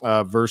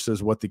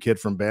versus what the kid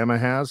from Bama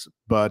has,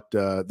 but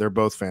they're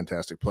both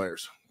fantastic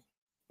players.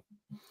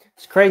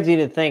 It's crazy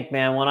to think,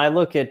 man, when I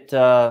look at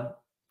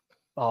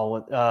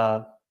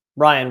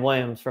Ryan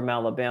Williams from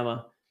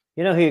Alabama,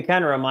 who he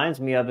kind of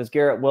reminds me of is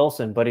Garrett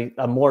Wilson, but he's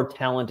a more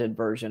talented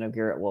version of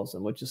Garrett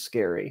Wilson, which is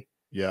scary.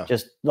 Yeah.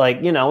 Just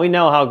we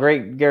know how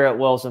great Garrett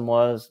Wilson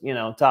was,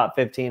 top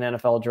 15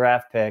 NFL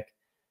draft pick.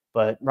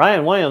 But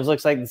Ryan Williams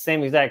looks like the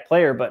same exact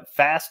player, but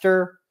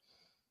faster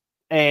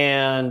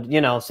and,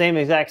 same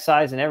exact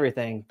size and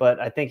everything. But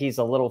I think he's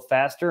a little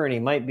faster and he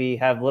might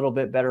have a little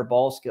bit better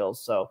ball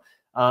skills. So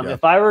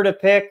if I were to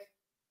pick,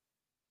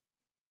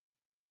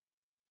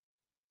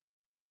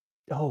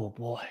 oh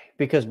boy,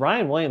 because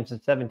Ryan Williams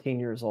is 17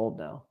 years old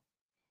now.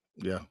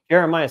 Yeah.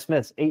 Jeremiah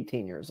Smith's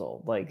 18 years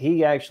old.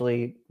 He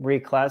actually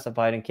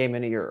reclassified and came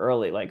in a year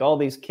early. All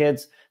these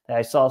kids that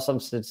I saw some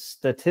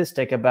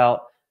statistic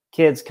about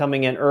kids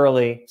coming in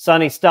early,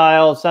 Sonny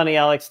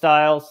Alex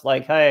Styles,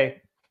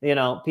 hey,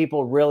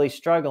 people really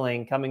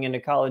struggling coming into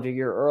college a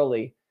year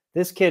early.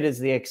 This kid is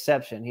the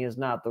exception. He is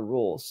not the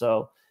rule.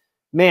 So,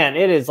 man,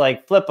 it is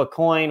flip a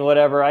coin,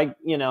 whatever.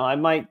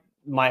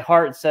 My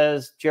heart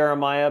says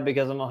Jeremiah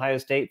because I'm an Ohio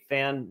State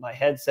fan. My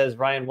head says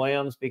Ryan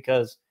Williams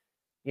because,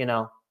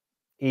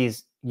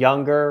 he's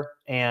younger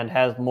and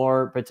has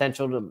more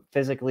potential to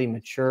physically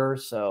mature.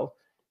 So,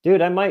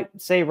 dude, I might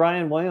say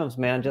Ryan Williams,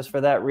 man, just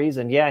for that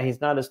reason. Yeah,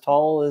 he's not as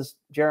tall as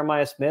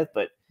Jeremiah Smith,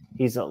 but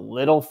he's a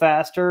little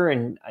faster,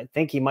 and I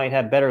think he might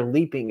have better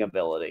leaping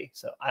ability.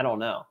 So I don't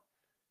know.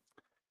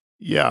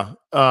 Yeah.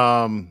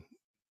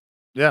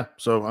 Yeah.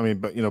 So I mean,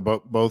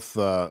 but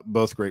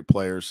both great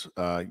players.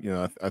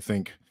 I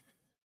think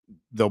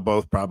they'll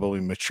both probably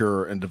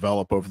mature and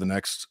develop over the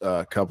next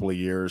couple of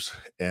years,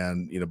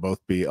 and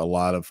both be a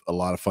lot of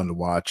fun to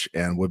watch,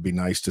 and would be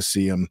nice to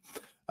see them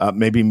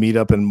maybe meet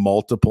up in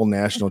multiple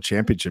national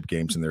championship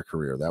games in their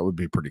career. That would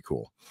be pretty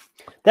cool.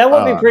 That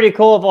would be pretty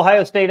cool if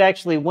Ohio State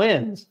actually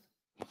wins.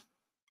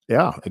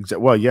 Yeah,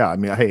 exactly. Well, yeah. I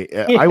mean, hey,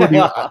 I would.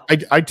 Yeah.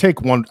 I'd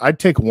take one. I'd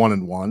take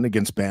 1-1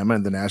 against Bama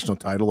in the national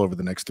title over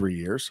the next 3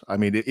 years. I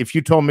mean, if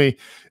you told me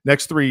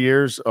next 3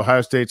 years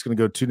Ohio State's going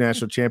to go 2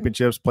 national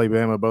championships, play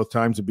Bama both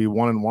times, and be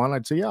 1-1,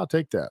 I'd say, yeah, I'll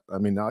take that. I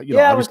mean, Yeah, I would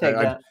obviously,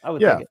 take that. I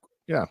would yeah, take it.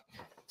 yeah.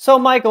 So,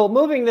 Michael,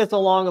 moving this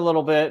along a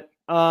little bit,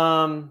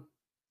 the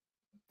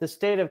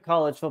state of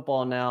college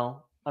football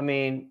now. I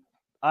mean,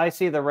 I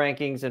see the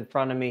rankings in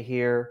front of me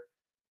here.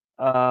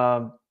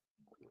 Um,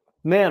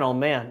 Man, oh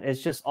man,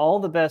 it's just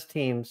all the best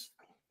teams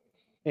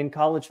in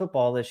college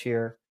football this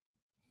year,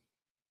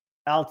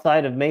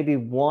 outside of maybe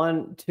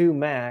 1, 2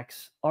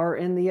 max, are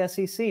in the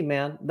SEC,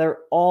 man. They're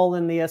all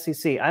in the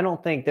SEC. I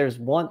don't think there's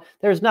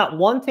not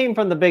one team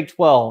from the Big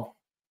 12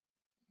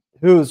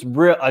 who's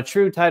a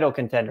true title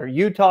contender.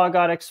 Utah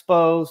got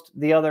exposed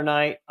the other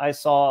night. I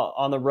saw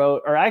on the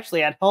road, or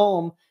actually at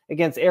home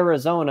against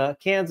Arizona.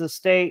 Kansas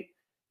State,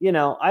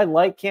 I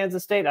like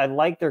Kansas State. I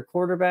like their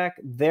quarterback.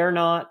 They're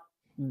not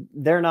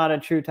a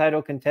true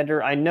title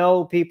contender. I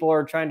know people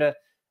are trying to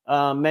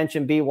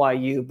mention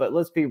BYU, but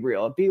let's be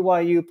real.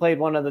 BYU played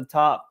one of the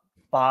top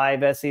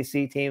 5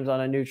 SEC teams on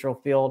a neutral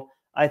field.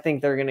 I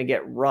think they're going to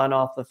get run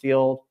off the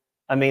field.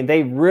 I mean,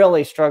 they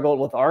really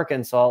struggled with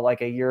Arkansas like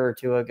a year or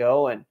two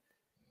ago, and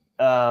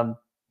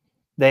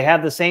they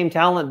have the same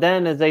talent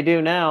then as they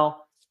do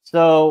now.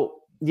 So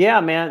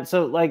yeah, man.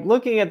 So like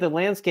looking at the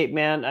landscape,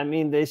 man, I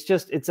mean,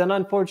 it's an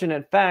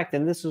unfortunate fact.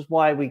 And this is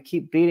why we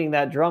keep beating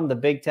that drum. The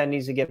Big Ten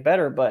needs to get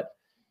better. But,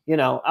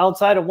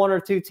 outside of 1 or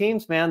 2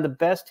 teams, man, the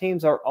best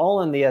teams are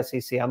all in the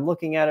SEC. I'm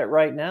looking at it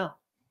right now.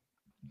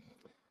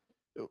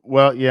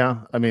 Well,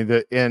 yeah. I mean,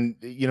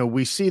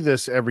 we see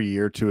this every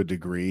year to a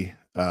degree,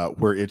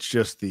 where it's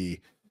just the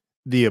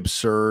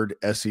absurd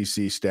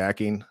SEC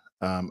stacking.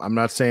 I'm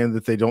not saying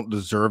that they don't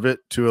deserve it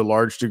to a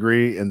large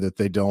degree, and that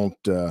they don't.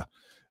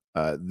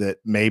 That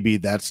maybe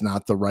that's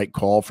not the right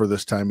call for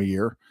this time of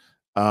year.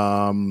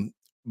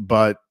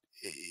 But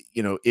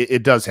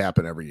it does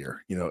happen every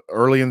year.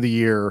 Early in the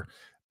year,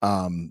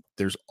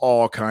 there's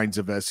all kinds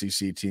of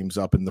SEC teams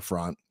up in the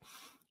front,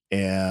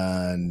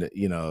 and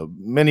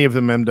many of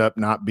them end up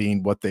not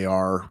being what they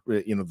are.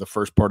 The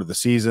first part of the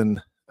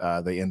season,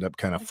 they end up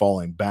kind of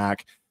falling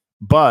back.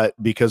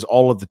 But because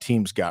all of the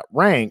teams got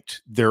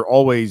ranked, they're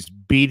always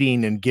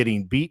beating and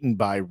getting beaten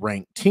by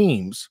ranked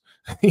teams.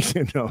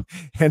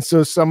 And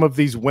so some of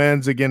these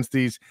wins against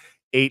these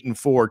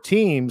 8-4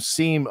 teams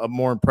seem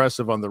more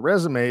impressive on the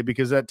resume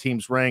because that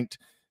team's ranked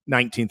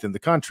 19th in the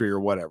country or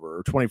whatever,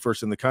 or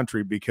 21st in the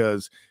country,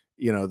 because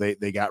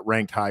they got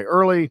ranked high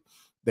early.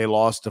 They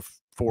lost to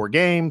 4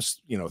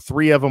 games,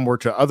 3 of them were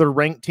to other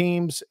ranked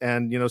teams,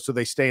 and so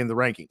they stay in the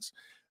rankings.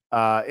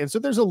 And so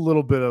there's a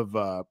little bit of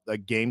a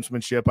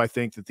gamesmanship, I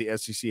think, that the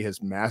SEC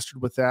has mastered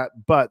with that.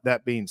 But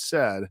that being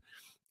said,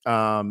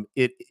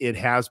 it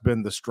has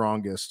been the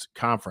strongest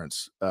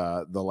conference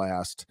the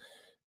last,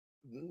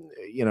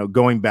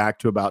 going back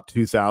to about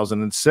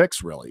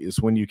 2006, really,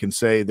 is when you can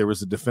say there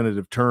was a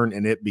definitive turn,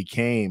 and it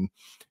became,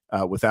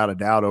 without a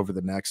doubt, over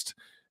the next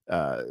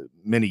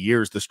many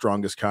years, the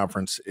strongest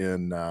conference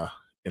in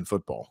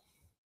football.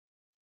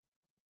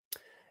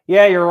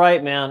 Yeah, you're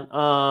right, man.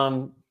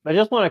 I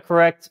just want to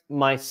correct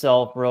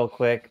myself real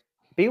quick.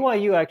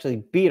 BYU actually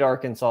beat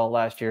Arkansas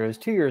last year. It was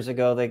 2 years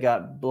ago. They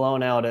got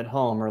blown out at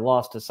home or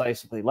lost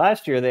decisively.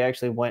 Last year, they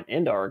actually went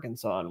into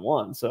Arkansas and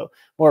won. So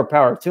more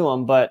power to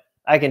them. But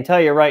I can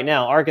tell you right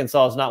now,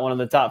 Arkansas is not one of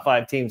the top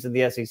 5 teams in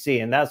the SEC.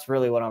 And that's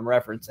really what I'm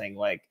referencing.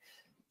 Like,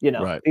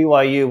 Right.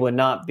 BYU would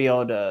not be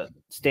able to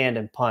stand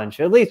and punch,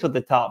 at least with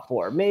the top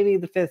 4. Maybe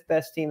the 5th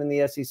best team in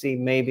the SEC,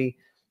 maybe.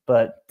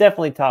 But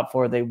definitely top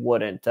 4, they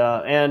wouldn't.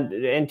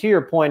 And to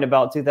your point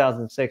about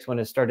 2006, when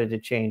it started to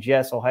change,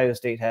 yes, Ohio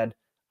State had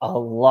a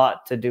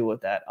lot to do with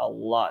that,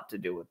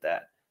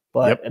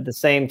 But Yep. at the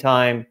same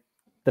time,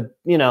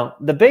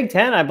 the Big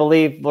Ten, I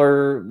believe,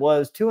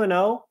 was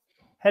 2-0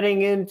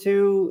 heading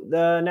into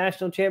the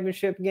national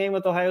championship game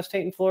with Ohio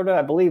State and Florida.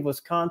 I believe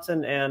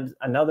Wisconsin and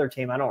another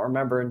team, I don't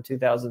remember, in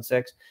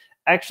 2006,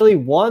 actually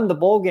won the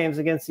bowl games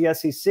against the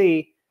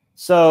SEC.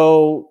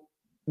 So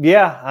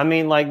yeah, I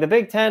mean, like the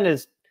Big Ten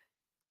is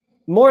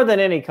more than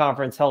any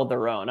conference held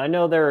their own. I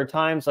know there are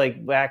times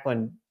like back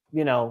when,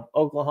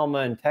 Oklahoma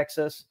and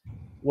Texas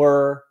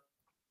were,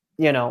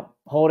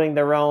 holding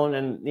their own,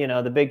 and,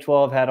 the Big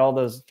 12 had all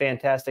those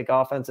fantastic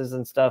offenses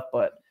and stuff,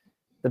 but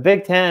the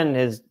Big Ten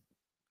is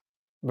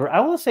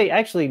I will say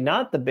actually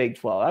not the Big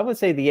 12. I would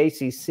say the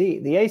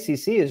ACC. The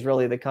ACC is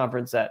really the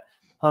conference that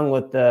hung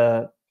with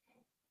the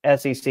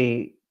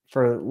SEC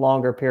for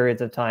longer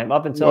periods of time,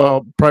 up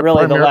until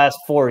really the last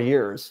 4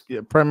 years. Yeah,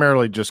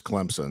 primarily just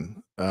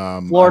Clemson.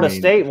 Florida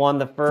State won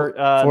the first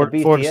the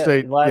Florida BCS,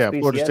 State, last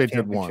Florida BCS State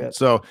did one. championship.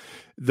 So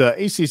the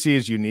ACC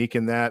is unique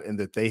in that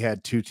they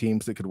had two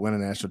teams that could win a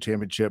national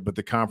championship, but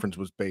the conference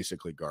was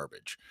basically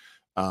garbage.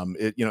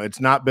 It's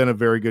not been a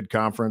very good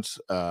conference.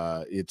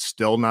 It's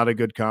still not a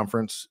good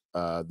conference.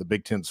 The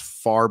Big Ten's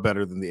far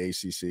better than the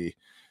ACC,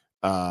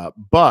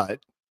 but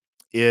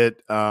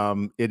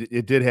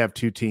it did have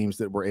two teams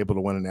that were able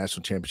to win a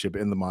national championship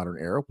in the modern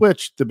era,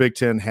 which the Big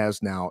Ten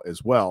has now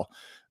as well.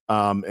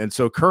 And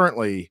so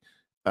currently,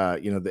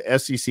 the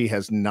SEC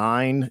has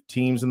 9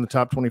 teams in the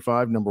top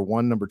 25, number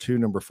 1, number 2,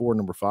 number 4,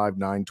 number 5,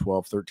 9,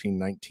 12, 13,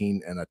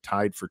 19, and a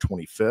tied for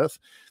 25th.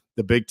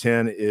 The Big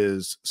Ten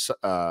is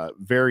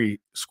very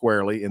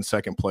squarely in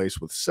second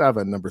place with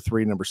 7, number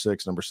 3, number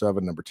 6, number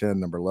 7, number 10,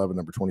 number 11,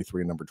 number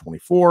 23, and number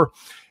 24.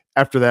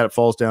 After that, it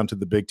falls down to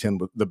the Big 10,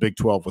 the Big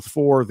 12 with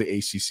 4, the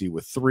ACC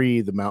with 3,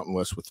 the Mountain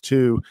West with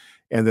 2,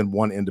 and then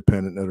one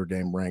independent, Notre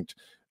Dame, ranked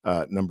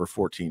number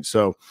 14.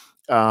 So,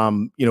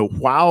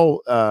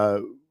 while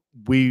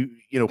we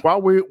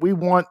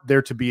want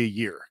there to be a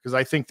year, because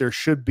I think there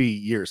should be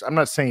years. I'm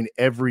not saying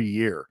every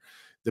year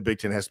the Big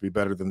Ten has to be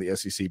better than the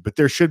SEC, but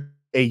there should be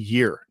a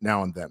year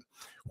now and then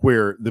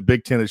where the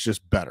Big Ten is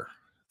just better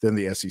than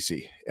the SEC.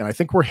 And I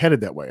think we're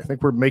headed that way. I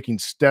think we're making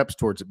steps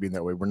towards it being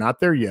that way. We're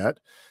not there yet.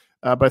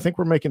 But I think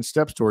we're making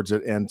steps towards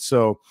it. And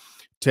so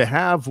to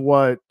have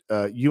what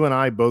you and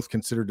I both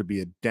consider to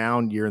be a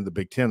down year in the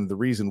Big Ten, the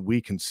reason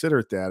we consider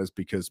it that is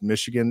because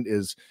Michigan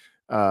is,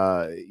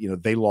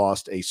 they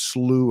lost a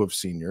slew of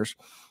seniors,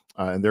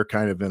 and they're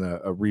kind of in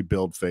a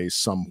rebuild phase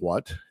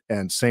somewhat.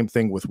 And same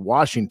thing with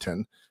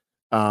Washington.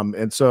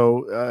 And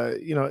so,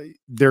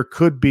 there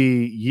could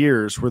be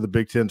years where the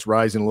Big Ten's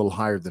rising a little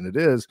higher than it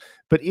is.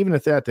 But even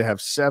at that, to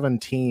have 7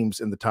 teams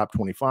in the top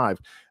 25,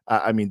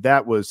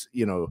 that was,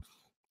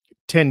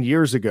 10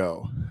 years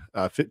ago,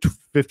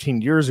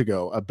 15 years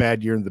ago, a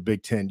bad year in the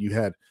Big Ten. You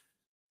had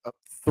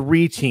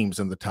 3 teams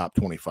in the top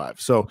 25.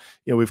 So,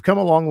 we've come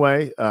a long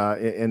way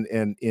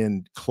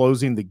in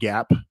closing the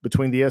gap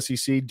between the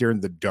SEC during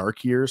the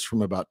dark years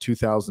from about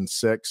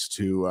 2006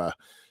 to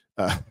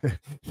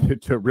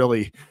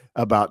really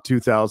about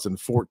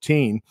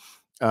 2014.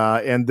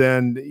 And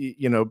then,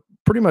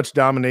 pretty much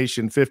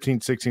domination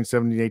 15, 16,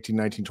 17, 18,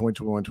 19, 20,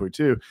 21,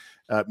 22.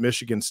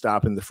 Michigan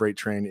stopping the freight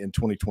train in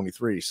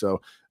 2023. So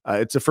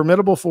it's a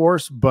formidable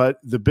force, but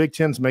the Big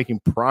Ten's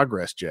making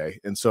progress, Jay.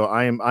 And so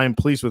I am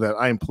pleased with that.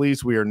 I am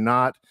pleased we are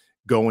not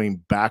going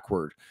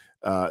backward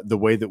the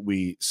way that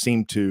we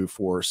seemed to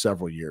for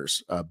several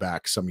years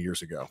back some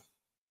years ago.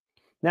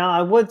 Now,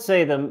 I would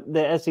say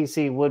the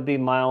SEC would be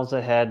miles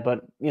ahead,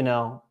 but,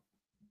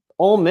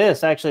 Ole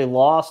Miss actually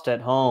lost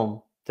at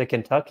home to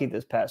Kentucky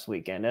this past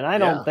weekend. And I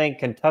don't think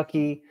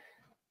Kentucky,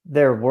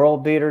 they're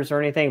world beaters or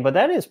anything, but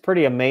that is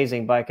pretty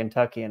amazing by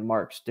Kentucky and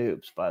Mark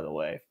Stoops, by the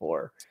way,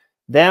 for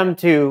them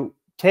to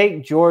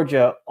take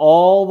Georgia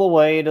all the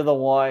way to the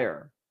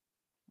wire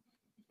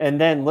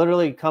and then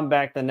literally come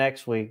back the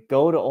next week,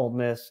 go to Ole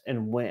Miss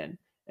and win.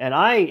 And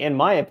in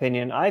my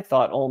opinion, I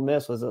thought Ole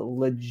Miss was a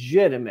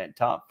legitimate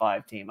top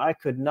 5 team. I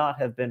could not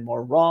have been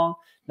more wrong.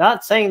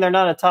 Not saying they're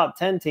not a top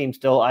 10 team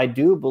still. I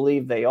do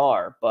believe they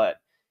are, but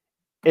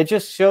it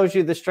just shows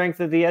you the strength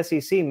of the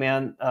SEC,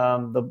 man.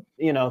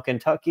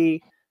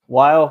 Kentucky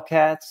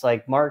Wildcats,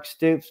 like Mark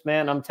Stoops,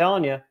 man. I'm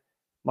telling you,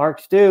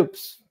 Mark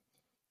Stoops,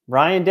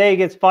 Ryan Day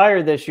gets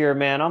fired this year,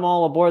 man. I'm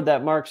all aboard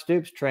that Mark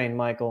Stoops train,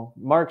 Michael.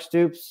 Mark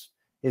Stoops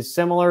is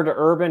similar to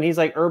Urban. He's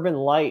like Urban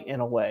Light in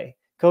a way.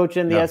 Coach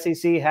in the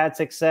SEC, had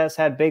success,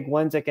 had big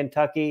wins at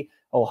Kentucky,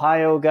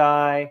 Ohio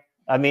guy.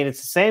 It's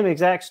the same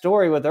exact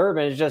story with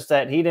Urban. It's just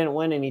that he didn't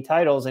win any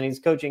titles and he's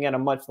coaching at a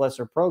much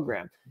lesser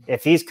program.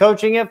 If he's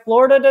coaching at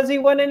Florida, does he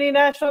win any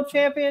national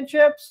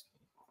championships?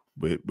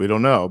 We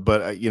don't know,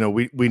 but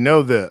we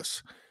know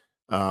this.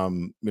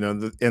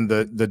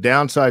 The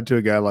downside to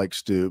a guy like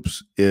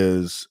Stoops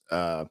is,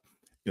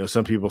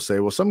 some people say,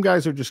 well, some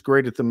guys are just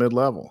great at the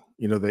mid-level.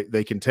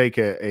 They can take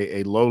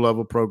a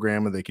low-level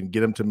program and they can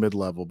get them to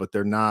mid-level, but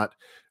they're not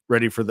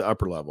ready for the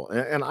upper level.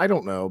 And I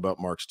don't know about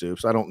Mark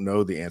Stoops. I don't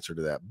know the answer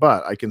to that,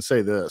 but I can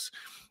say this.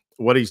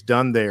 What he's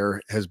done there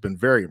has been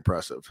very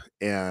impressive.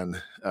 And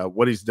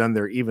what he's done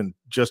there, even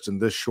just in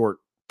this short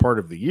part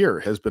of the year,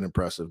 has been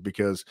impressive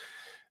because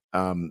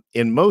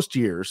in most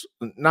years,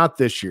 not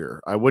this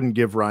year, I wouldn't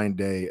give Ryan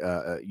Day,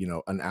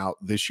 an out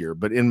this year,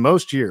 but in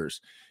most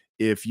years,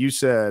 if you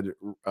said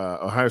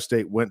Ohio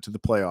State went to the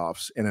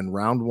playoffs and in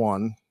round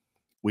 1,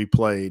 we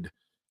played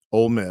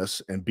Ole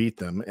Miss and beat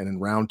them, and in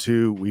round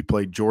 2, we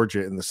played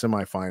Georgia in the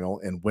semifinal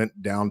and went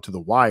down to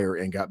the wire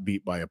and got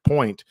beat by a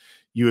point,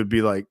 you would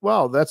be like,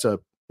 well, that's a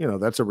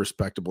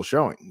respectable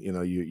showing.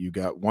 You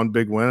got one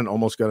big win and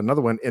almost got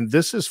another win. And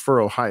this is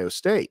for Ohio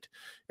State.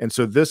 And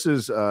so this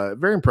is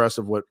very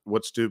impressive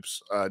what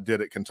Stoops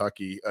did at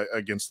Kentucky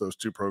against those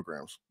 2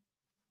 programs.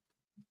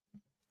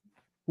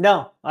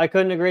 No, I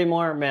couldn't agree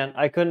more, man.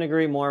 I couldn't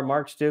agree more.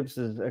 Mark Stoops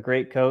is a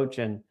great coach,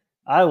 and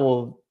I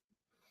will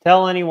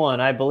tell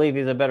anyone I believe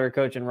he's a better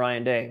coach than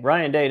Ryan Day.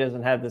 Ryan Day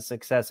doesn't have the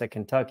success at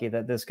Kentucky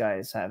that this guy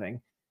is having.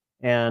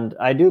 And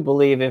I do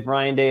believe if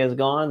Ryan Day is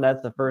gone,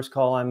 that's the first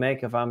call I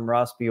make if I'm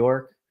Ross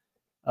Bjork.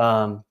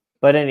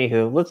 But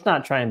anywho, let's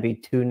not try and be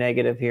too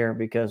negative here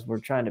because we're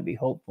trying to be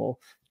hopeful.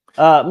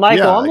 Michael,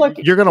 Yeah, I'm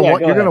looking. you're gonna Yeah, want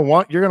go ahead.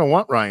 you're gonna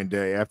want Ryan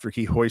Day after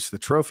he hoists the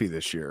trophy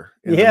this year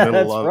Yeah,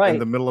 that's in right.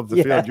 the middle of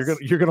the field.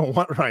 Yes. You're gonna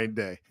want Ryan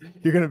Day.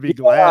 You're gonna be Yeah,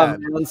 glad.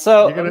 man. You're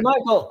So, gonna.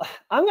 Michael,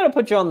 I'm going to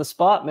put you on the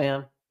spot,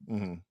 man.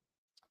 Mhm.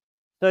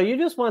 So you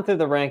just went through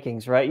the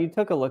rankings, right? You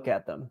took a look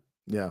at them.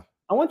 Yeah.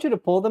 I want you to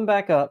pull them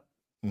back up,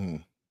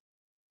 Mhm.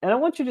 and I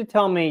want you to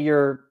tell me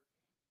your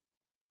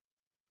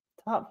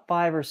top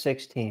 5 or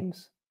 6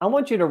 teams. I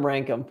want you to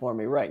rank them for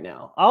me right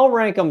now. I'll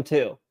rank them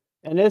too.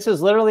 And this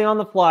is literally on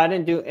the fly. I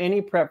didn't do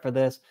any prep for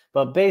this,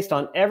 but based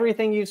on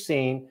everything you've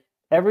seen,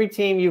 every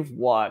team you've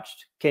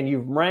watched, can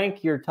you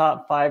rank your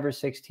top 5 or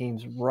 6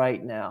 teams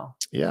right now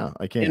Yeah,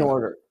 I in can.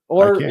 order I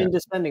or in can.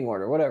 descending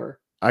order, whatever?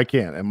 I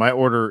can. And my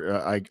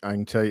order, I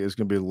can tell you, is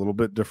going to be a little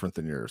bit different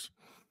than yours.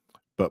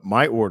 But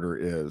my order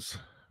is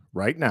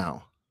right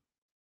now: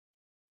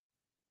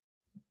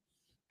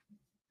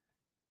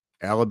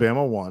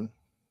 Alabama 1,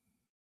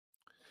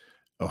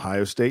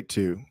 Ohio State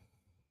 2,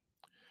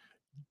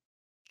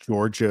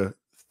 Georgia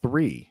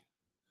 3,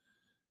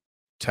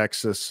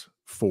 Texas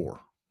 4.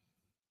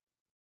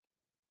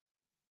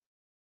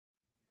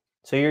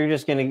 So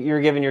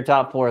you're giving your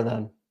top 4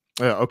 then.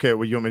 Okay.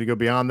 Well, you want me to go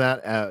beyond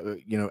that?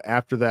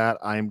 After that,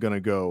 I'm going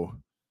to go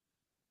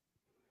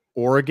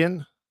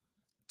Oregon,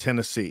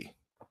 Tennessee.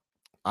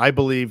 I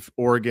believe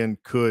Oregon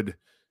could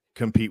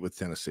compete with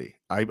Tennessee.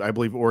 I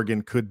believe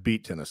Oregon could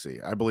beat Tennessee.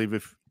 I believe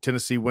if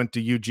Tennessee went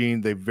to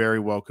Eugene, they very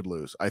well could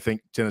lose. I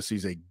think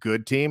Tennessee's a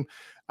good team.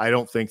 I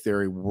don't think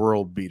they're a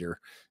world beater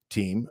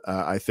team.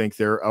 I think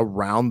they're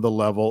around the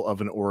level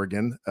of an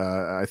Oregon.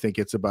 I think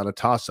it's about a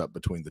toss-up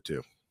between the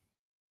two.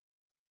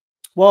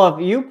 Well,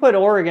 if you put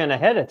Oregon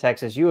ahead of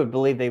Texas, you would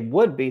believe they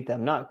would beat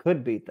them, not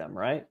could beat them,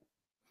 right?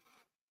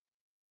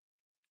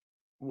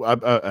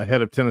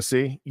 Ahead of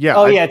Tennessee. Yeah.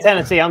 Oh, yeah,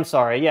 Tennessee. I'm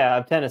sorry.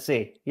 Yeah,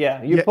 Tennessee.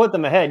 Yeah, you Yeah. put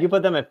them ahead. You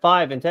put them at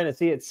 5 and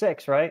Tennessee at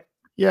 6, right?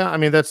 Yeah. I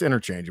mean, that's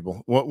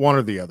interchangeable. One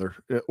or the other.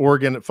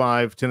 Oregon at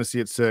 5, Tennessee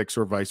at 6,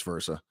 or vice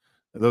versa.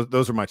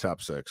 Those are my top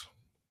 6.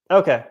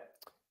 Okay.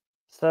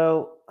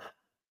 So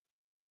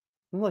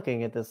I'm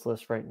looking at this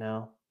list right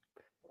now.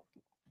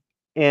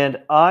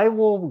 And I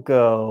will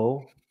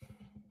go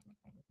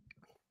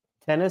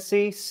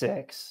Tennessee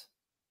 6,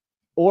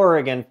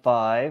 Oregon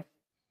 5,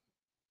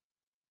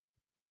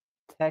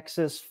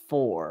 Texas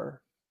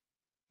 4,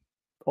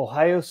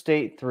 Ohio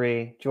State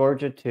 3,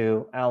 Georgia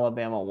 2,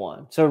 Alabama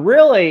 1. So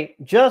really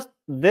just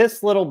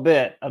this little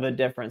bit of a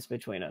difference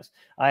between us.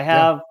 I Yeah.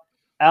 have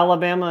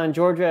Alabama and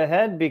Georgia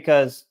ahead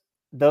because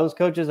those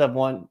coaches have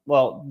won.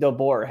 Well,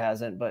 DeBoer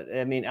hasn't, but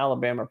I mean,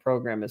 Alabama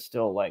program is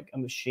still like a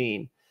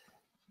machine.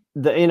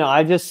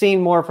 I've just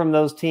seen more from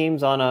those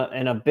teams on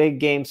in a big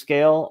game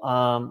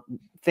scale.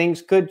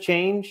 Things could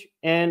change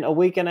in a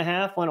week and a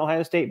half when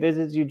Ohio State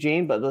visits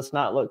Eugene, but let's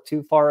not look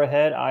too far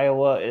ahead.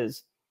 Iowa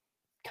is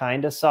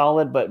kind of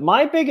solid. But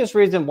my biggest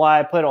reason why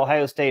I put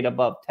Ohio State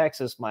above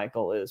Texas,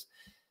 Michael, is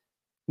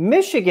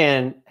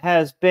Michigan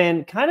has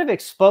been kind of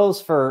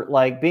exposed for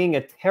like being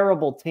a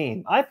terrible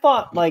team. I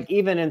thought like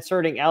even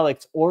inserting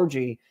Alex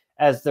Orji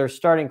as their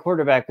starting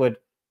quarterback would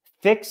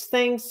fix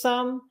things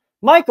some.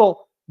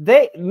 Michael,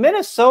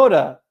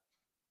 Minnesota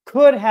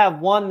could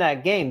have won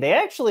that game. They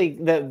actually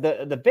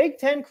the Big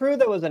Ten crew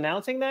that was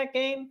announcing that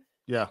game,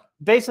 Yeah.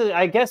 basically,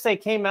 I guess they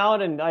came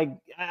out and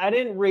I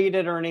didn't read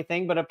it or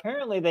anything, but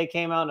apparently they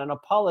came out and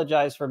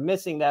apologized for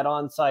missing that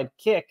onside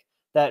kick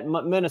that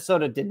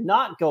Minnesota did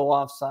not go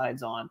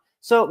offsides on.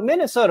 So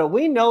Minnesota,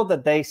 we know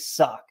that they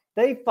suck.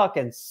 They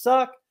fucking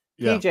suck.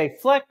 Yeah. PJ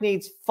Fleck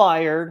needs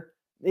fired.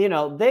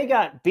 They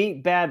got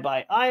beat bad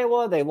by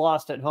Iowa. They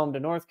lost at home to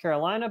North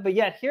Carolina, but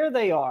yet here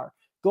they are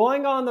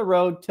going on the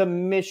road to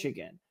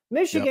Michigan.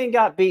 Michigan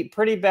got beat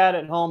pretty bad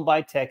at home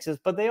by Texas,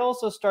 but they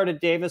also started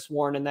Davis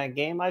Warren in that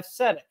game. I've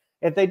said it.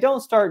 If they don't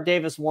start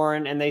Davis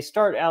Warren and they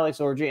start Alex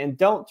Orji and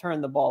don't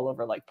turn the ball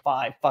over like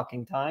 5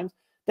 fucking times,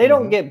 they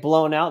don't get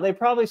blown out. They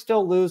probably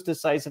still lose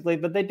decisively,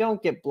 but they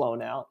don't get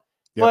blown out.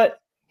 Yep.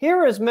 But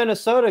here is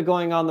Minnesota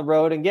going on the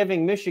road and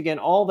giving Michigan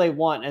all they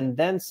want and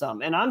then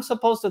some. And I'm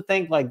supposed to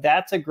think like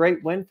that's a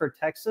great win for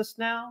Texas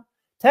now.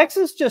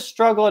 Texas just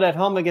struggled at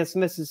home against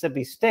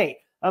Mississippi State,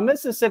 a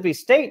Mississippi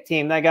State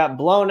team that got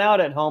blown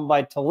out at home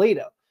by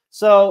Toledo.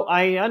 So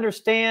I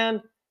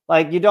understand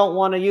like you don't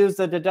want to use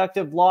the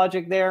deductive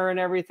logic there and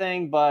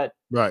everything, but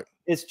Right.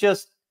 it's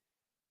just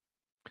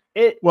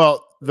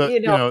Well,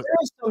 there's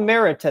some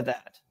merit to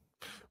that.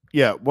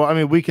 Yeah. Well, I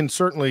mean, we can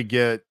certainly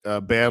get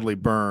badly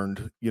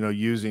burned,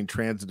 using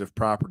transitive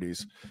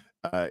properties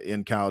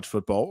in college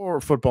football or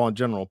football in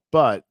general.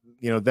 But,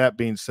 that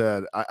being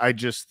said, I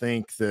just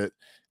think that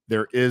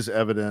there is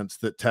evidence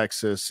that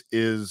Texas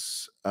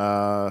is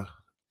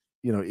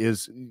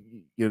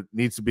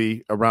needs to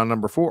be around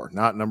number 4,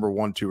 not number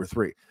 1, 2, or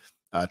 3.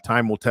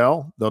 Time will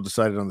tell. They'll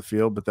decide it on the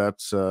field, but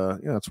that's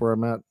that's where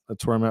I'm at.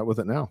 That's where I'm at with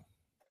it now.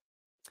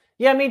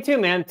 Yeah, me too,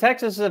 man.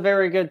 Texas is a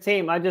very good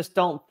team. I just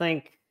don't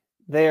think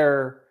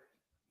they're.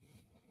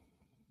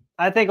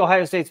 I think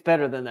Ohio State's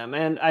better than them.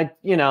 And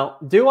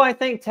do I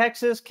think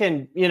Texas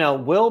can,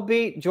 will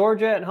beat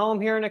Georgia at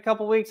home here in a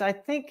couple weeks? I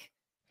think,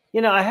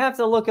 I have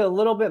to look a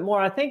little bit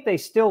more. I think they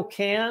still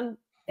can.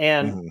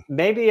 And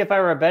maybe if I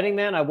were a betting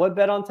man, I would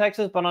bet on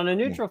Texas. But on a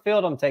neutral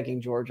field, I'm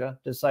taking Georgia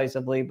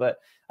decisively. But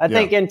I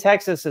think in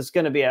Texas, it's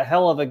going to be a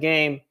hell of a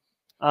game.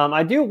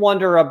 I do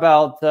wonder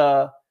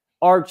about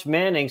Arch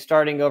Manning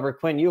starting over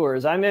Quinn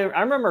Ewers. I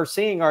remember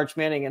seeing Arch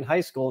Manning in high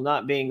school,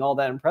 not being all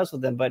that impressed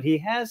with him, but he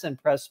has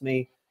impressed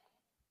me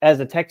as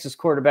a Texas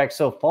quarterback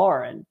so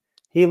far, and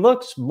he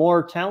looks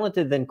more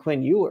talented than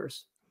Quinn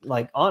Ewers.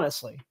 Like,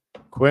 honestly,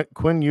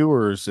 Quinn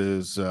Ewers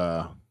is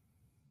I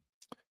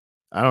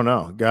don't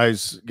know.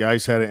 Guys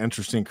had an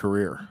interesting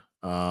career.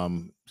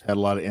 Had a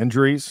lot of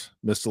injuries,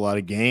 missed a lot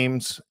of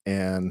games,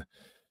 and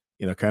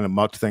kind of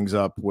mucked things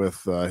up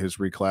with his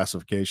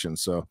reclassification.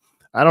 So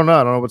I don't know.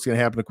 I don't know what's going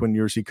to happen to Quinn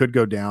Ewers. He could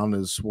go down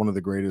as one of the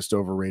greatest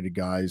overrated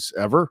guys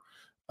ever.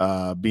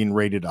 Being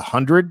rated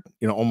 100,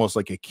 almost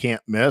like a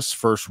can't miss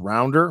first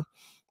rounder,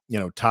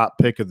 top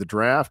pick of the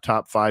draft,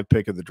 top 5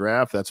 pick of the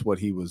draft. That's what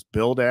he was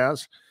billed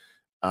as.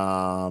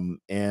 And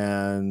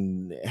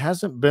it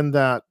hasn't been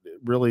that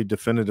really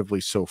definitively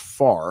so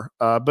far.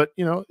 But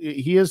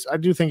he is, I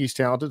do think he's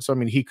talented. So, I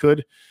mean, he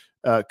could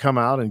come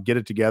out and get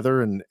it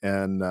together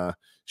and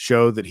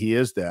show that he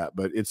is that,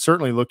 but it's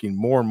certainly looking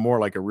more and more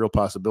like a real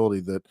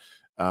possibility that,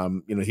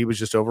 he was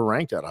just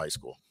overranked out of high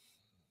school.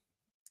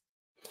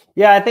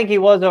 Yeah, I think he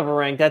was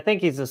overranked. I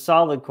think he's a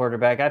solid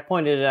quarterback. I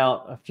pointed it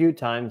out a few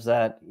times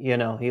that,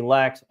 he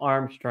lacks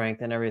arm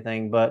strength and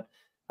everything, but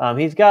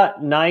he's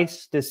got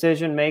nice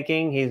decision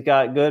making. He's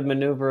got good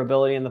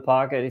maneuverability in the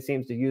pocket. He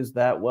seems to use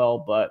that well.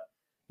 But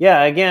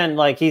yeah, again,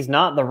 like, he's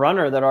not the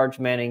runner that Arch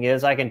Manning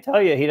is. I can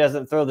tell you he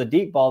doesn't throw the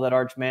deep ball that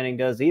Arch Manning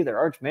does either.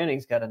 Arch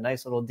Manning's got a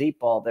nice little deep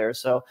ball there.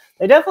 So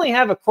they definitely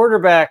have a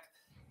quarterback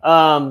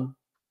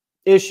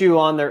issue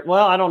on their,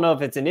 well, I don't know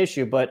if it's an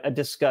issue, but a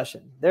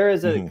discussion. There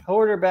is a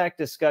quarterback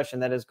discussion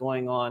that is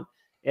going on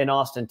in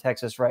Austin,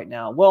 Texas right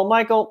now. Well,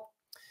 Michael,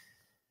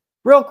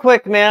 real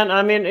quick, man.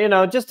 I mean,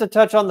 just to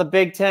touch on the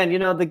Big Ten,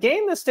 the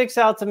game that sticks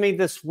out to me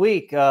this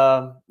week,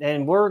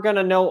 and we're going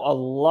to know a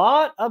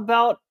lot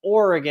about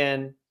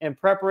Oregon in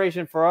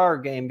preparation for our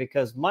game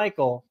because,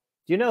 Michael,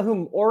 do you know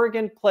who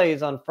Oregon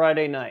plays on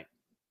Friday night?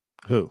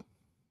 Who?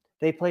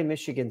 They play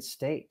Michigan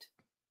State.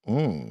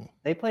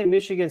 They play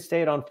Michigan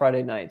State on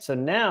Friday night. So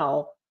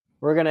now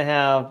we're going to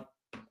have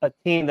a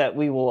team that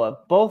we will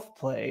have both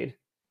played.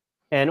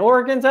 And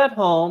Oregon's at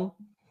home,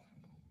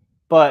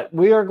 but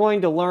we are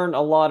going to learn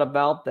a lot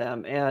about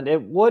them. And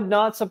it would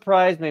not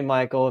surprise me,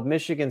 Michael, if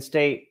Michigan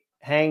State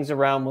hangs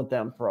around with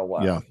them for a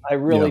while. Yeah. I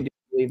really do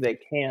believe they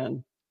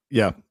can.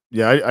 Yeah.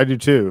 Yeah, I do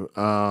too.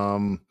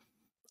 I'm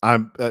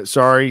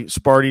sorry,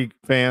 Sparty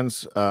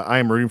fans. I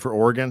am rooting for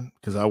Oregon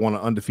because I want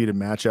an undefeated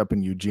matchup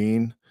in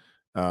Eugene.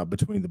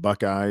 Between the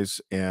Buckeyes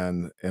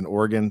and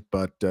Oregon.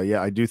 But yeah,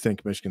 I do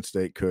think Michigan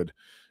State could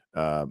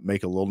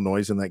make a little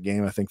noise in that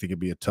game. I think they could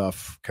be a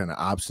tough, kind of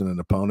obstinate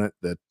opponent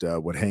that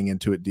would hang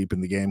into it deep in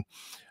the game.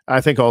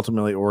 I think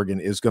ultimately Oregon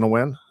is going to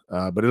win,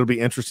 but it'll be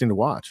interesting to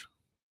watch.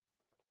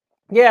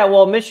 Yeah,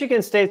 well,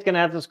 Michigan State's going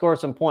to have to score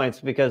some points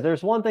because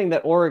there's one thing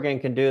that Oregon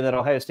can do that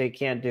Ohio State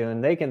can't do,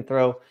 and they can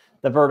throw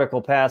the vertical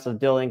pass of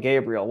Dylan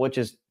Gabriel, which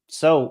is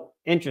so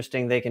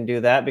interesting they can do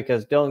that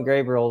because Dylan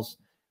Gabriel's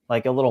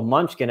like a little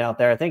munchkin out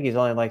there. I think he's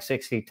only like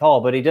 6 feet tall,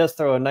 but he does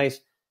throw a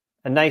nice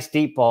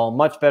deep ball,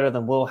 much better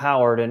than Will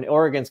Howard. And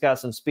Oregon's got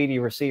some speedy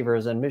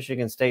receivers, and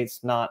Michigan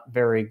State's not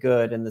very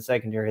good in the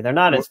secondary. They're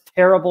not as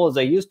terrible as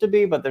they used to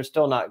be, but they're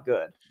still not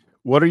good.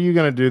 What are you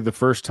going to do the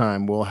first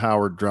time Will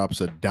Howard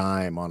drops a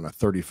dime on a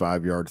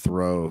 35-yard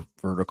throw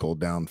vertical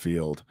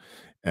downfield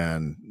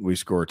and we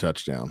score a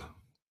touchdown?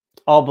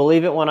 I'll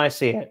believe it when I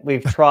see it.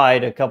 We've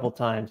tried a couple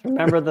times.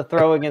 Remember the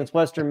throw against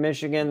Western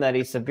Michigan that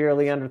he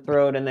severely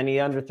underthrowed, and then he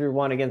underthrew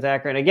one against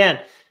Akron. Again,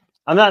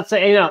 I'm not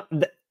saying,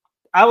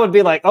 I would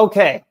be like,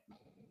 okay,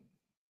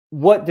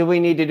 what do we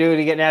need to do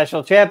to get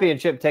national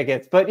championship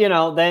tickets? But,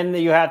 then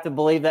you have to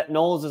believe that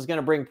Knowles is going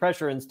to bring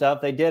pressure and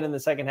stuff. They did in the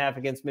second half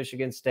against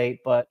Michigan State.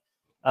 But,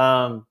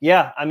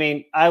 yeah, I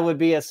mean, I would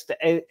be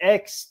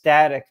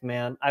ecstatic,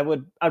 man.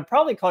 I'd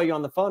probably call you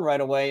on the phone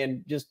right away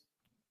and just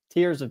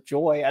tears of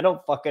joy. I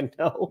don't fucking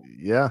know.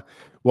 Yeah.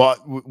 Well,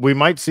 we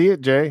might see it,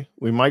 Jay.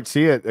 We might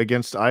see it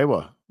against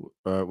Iowa.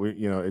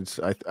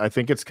 I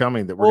think it's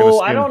coming that we're going to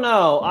see. I don't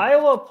know.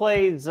 Iowa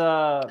plays,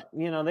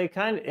 they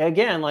kind of,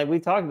 again, like we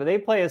talked about, they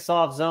play a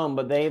soft zone,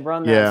 but they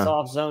run that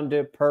soft zone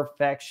to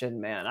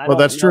perfection, man.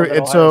 That's true.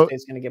 And so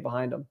State's going to get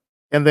behind them.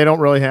 And they don't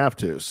really have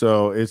to.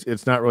 So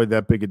it's not really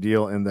that big a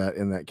deal in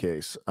that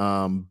case.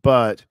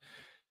 But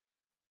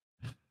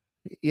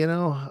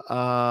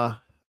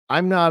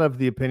I'm not of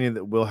the opinion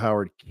that Will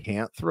Howard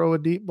can't throw a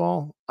deep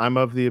ball. I'm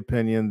of the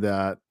opinion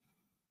that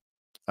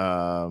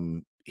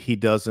he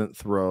doesn't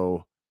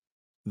throw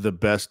the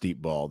best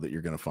deep ball that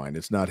you're going to find.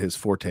 It's not his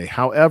forte.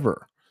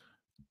 However,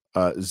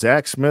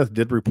 Zach Smith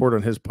did report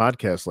on his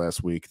podcast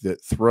last week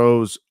that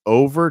throws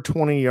over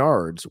 20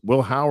 yards.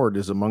 Will Howard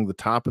is among the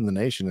top in the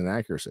nation in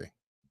accuracy.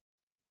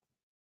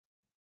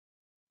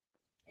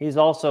 He's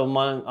also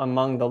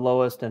among the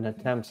lowest in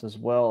attempts as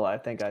well, I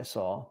think I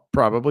saw.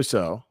 Probably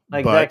so.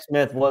 Like Zach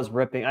Smith was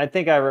ripping. I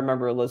think I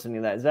remember listening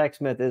to that. Zach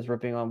Smith is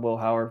ripping on Will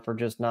Howard for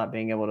just not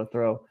being able to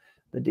throw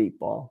the deep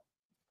ball.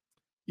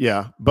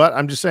 Yeah, but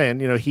I'm just saying,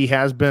 he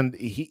has been,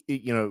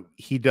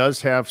 he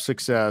does have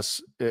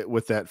success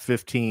with that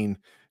 15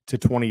 to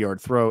 20 yard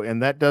throw,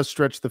 and that does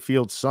stretch the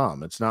field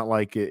some. It's not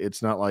like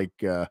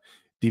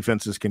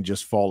defenses can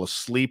just fall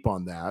asleep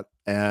on that.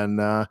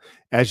 And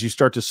as you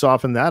start to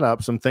soften that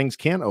up, some things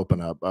can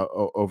open up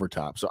over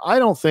top. So I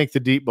don't think the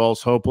deep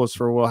ball's hopeless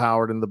for Will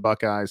Howard and the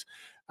Buckeyes.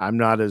 I'm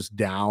not as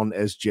down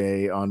as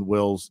Jay on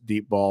Will's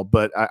deep ball,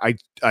 but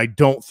I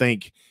don't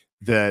think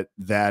that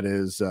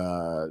is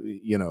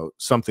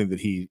something that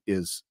he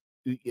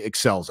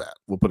excels at.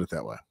 We'll put it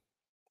that way.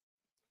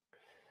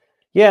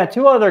 Yeah,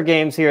 two other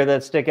games here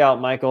that stick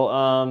out,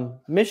 Michael.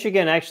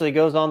 Michigan actually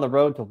goes on the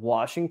road to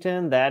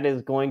Washington. That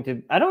is going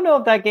to, I don't know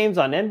if that game's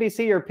on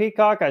NBC or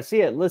Peacock. I see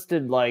it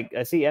listed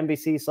I see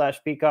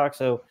NBC/Peacock.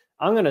 So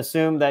I'm going to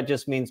assume that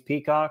just means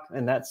Peacock,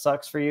 and that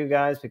sucks for you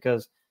guys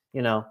because,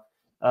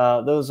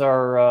 those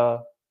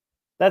are,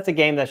 that's a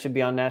game that should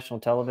be on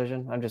national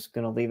television. I'm just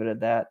going to leave it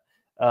at that.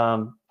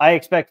 I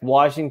expect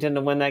Washington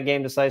to win that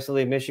game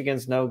decisively.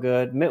 Michigan's no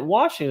good.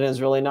 Washington is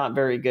really not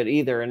very good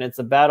either. And it's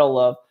a battle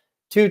of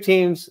two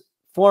teams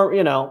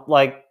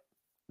like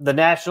the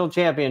national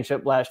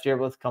championship last year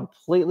with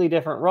completely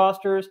different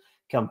rosters,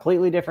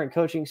 completely different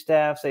coaching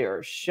staffs. They are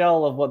a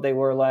shell of what they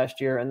were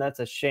last year. And that's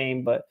a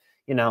shame, but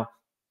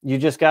you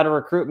just got to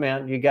recruit,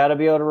 man. You got to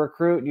be able to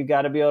recruit. You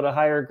got to be able to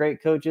hire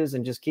great coaches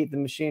and just keep the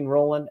machine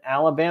rolling.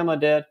 Alabama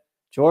did.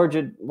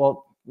 Georgia,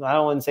 well, I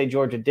don't want to say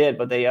Georgia did,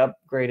 but they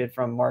upgraded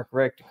from Mark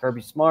Richt to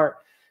Kirby Smart.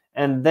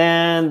 And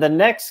then the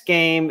next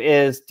game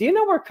is, do you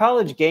know where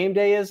College Game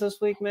Day is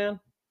this week, man?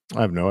 I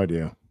have no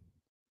idea.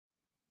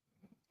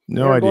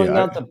 They're going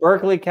out to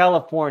Berkeley,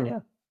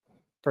 California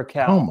for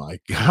Cal. Oh my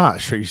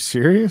gosh. Are you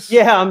serious?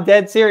 Yeah, I'm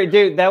dead serious.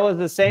 Dude, that was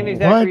the same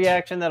exact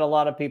reaction that a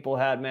lot of people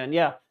had, man.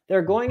 Yeah.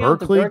 They're going out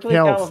to Berkeley,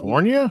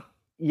 California.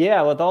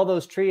 Yeah, with all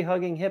those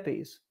tree-hugging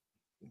hippies.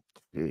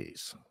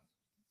 Jeez.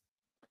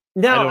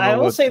 Now, I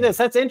will say this.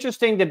 That's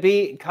interesting to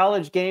be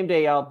College Game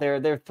Day out there.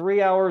 They're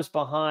 3 hours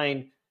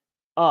behind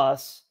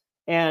us,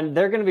 and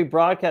they're going to be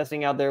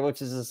broadcasting out there,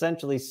 which is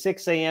essentially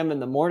 6 a.m.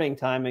 in the morning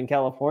time in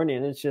California.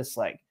 And it's just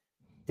like,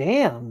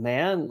 damn,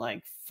 man,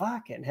 like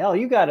fucking hell.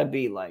 You got to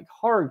be like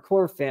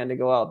hardcore fan to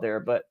go out there.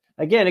 But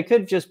again, it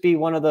could just be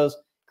one of those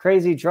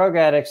crazy drug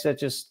addicts that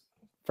just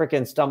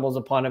freaking stumbles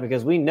upon it,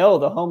 because we know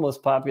the homeless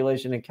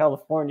population in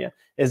California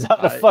is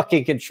out of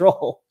fucking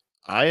control.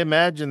 I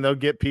imagine they'll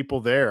get people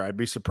there. I'd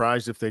be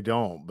surprised if they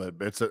don't, but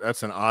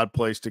that's an odd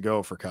place to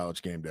go for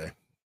College Game Day.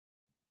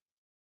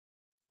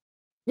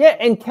 Yeah,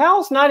 and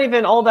Cal's not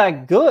even all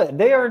that good.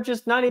 They are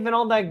just not even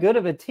all that good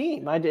of a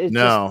team. I mean,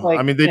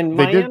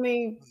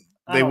 Miami,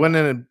 they went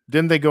in and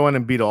didn't they go in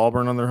and beat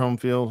Auburn on their home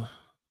field?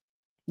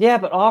 Yeah,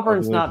 but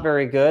Auburn's not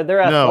very good. They're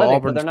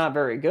athletic, but they're not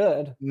very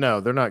good. No,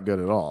 they're not good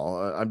at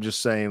all. I'm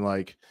just saying,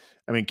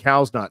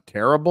 Cal's not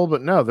terrible,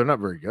 but no, they're not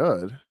very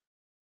good.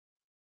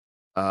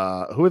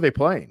 Who are they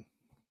playing?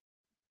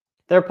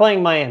 They're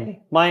playing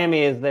Miami.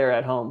 Miami is there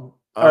at home.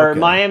 Okay. Or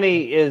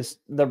Miami is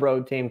the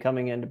road team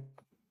coming in.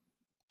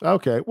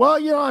 Okay. Well,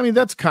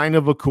 that's kind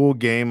of a cool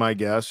game, I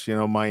guess.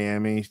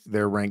 Miami,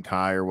 they're ranked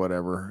high or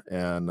whatever.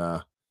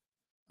 And,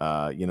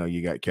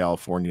 you got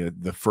California,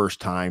 the first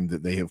time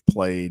that they have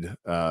played,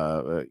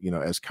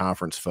 as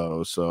conference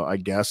foes. So I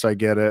guess I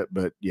get it,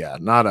 but yeah,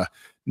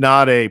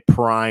 not a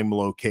prime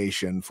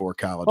location for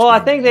college. Well, I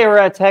think they were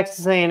at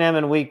Texas A&M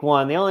in week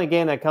 1. The only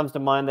game that comes to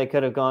mind they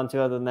could have gone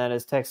to other than that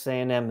is Texas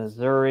A&M,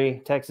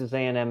 Missouri. Texas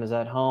A&M is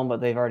at home,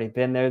 but they've already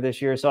been there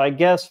this year. So I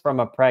guess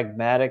from a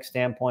pragmatic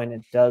standpoint,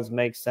 it does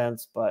make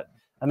sense. But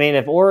I mean,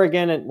 if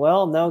Oregon,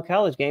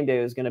 College Game Day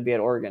is going to be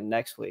at Oregon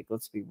next week.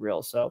 Let's be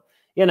real. So,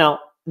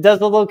 does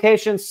the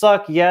location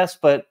suck? Yes,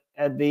 but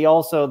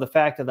the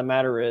fact of the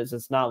matter is,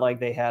 it's not like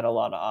they had a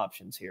lot of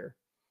options here.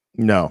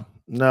 No,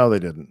 they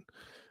didn't.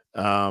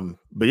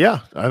 But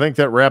yeah, I think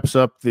that wraps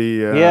up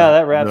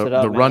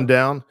the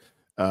rundown.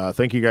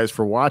 Thank you guys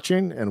for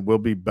watching, and we'll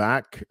be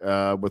back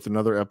with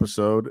another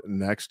episode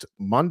next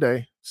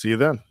Monday. See you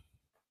then.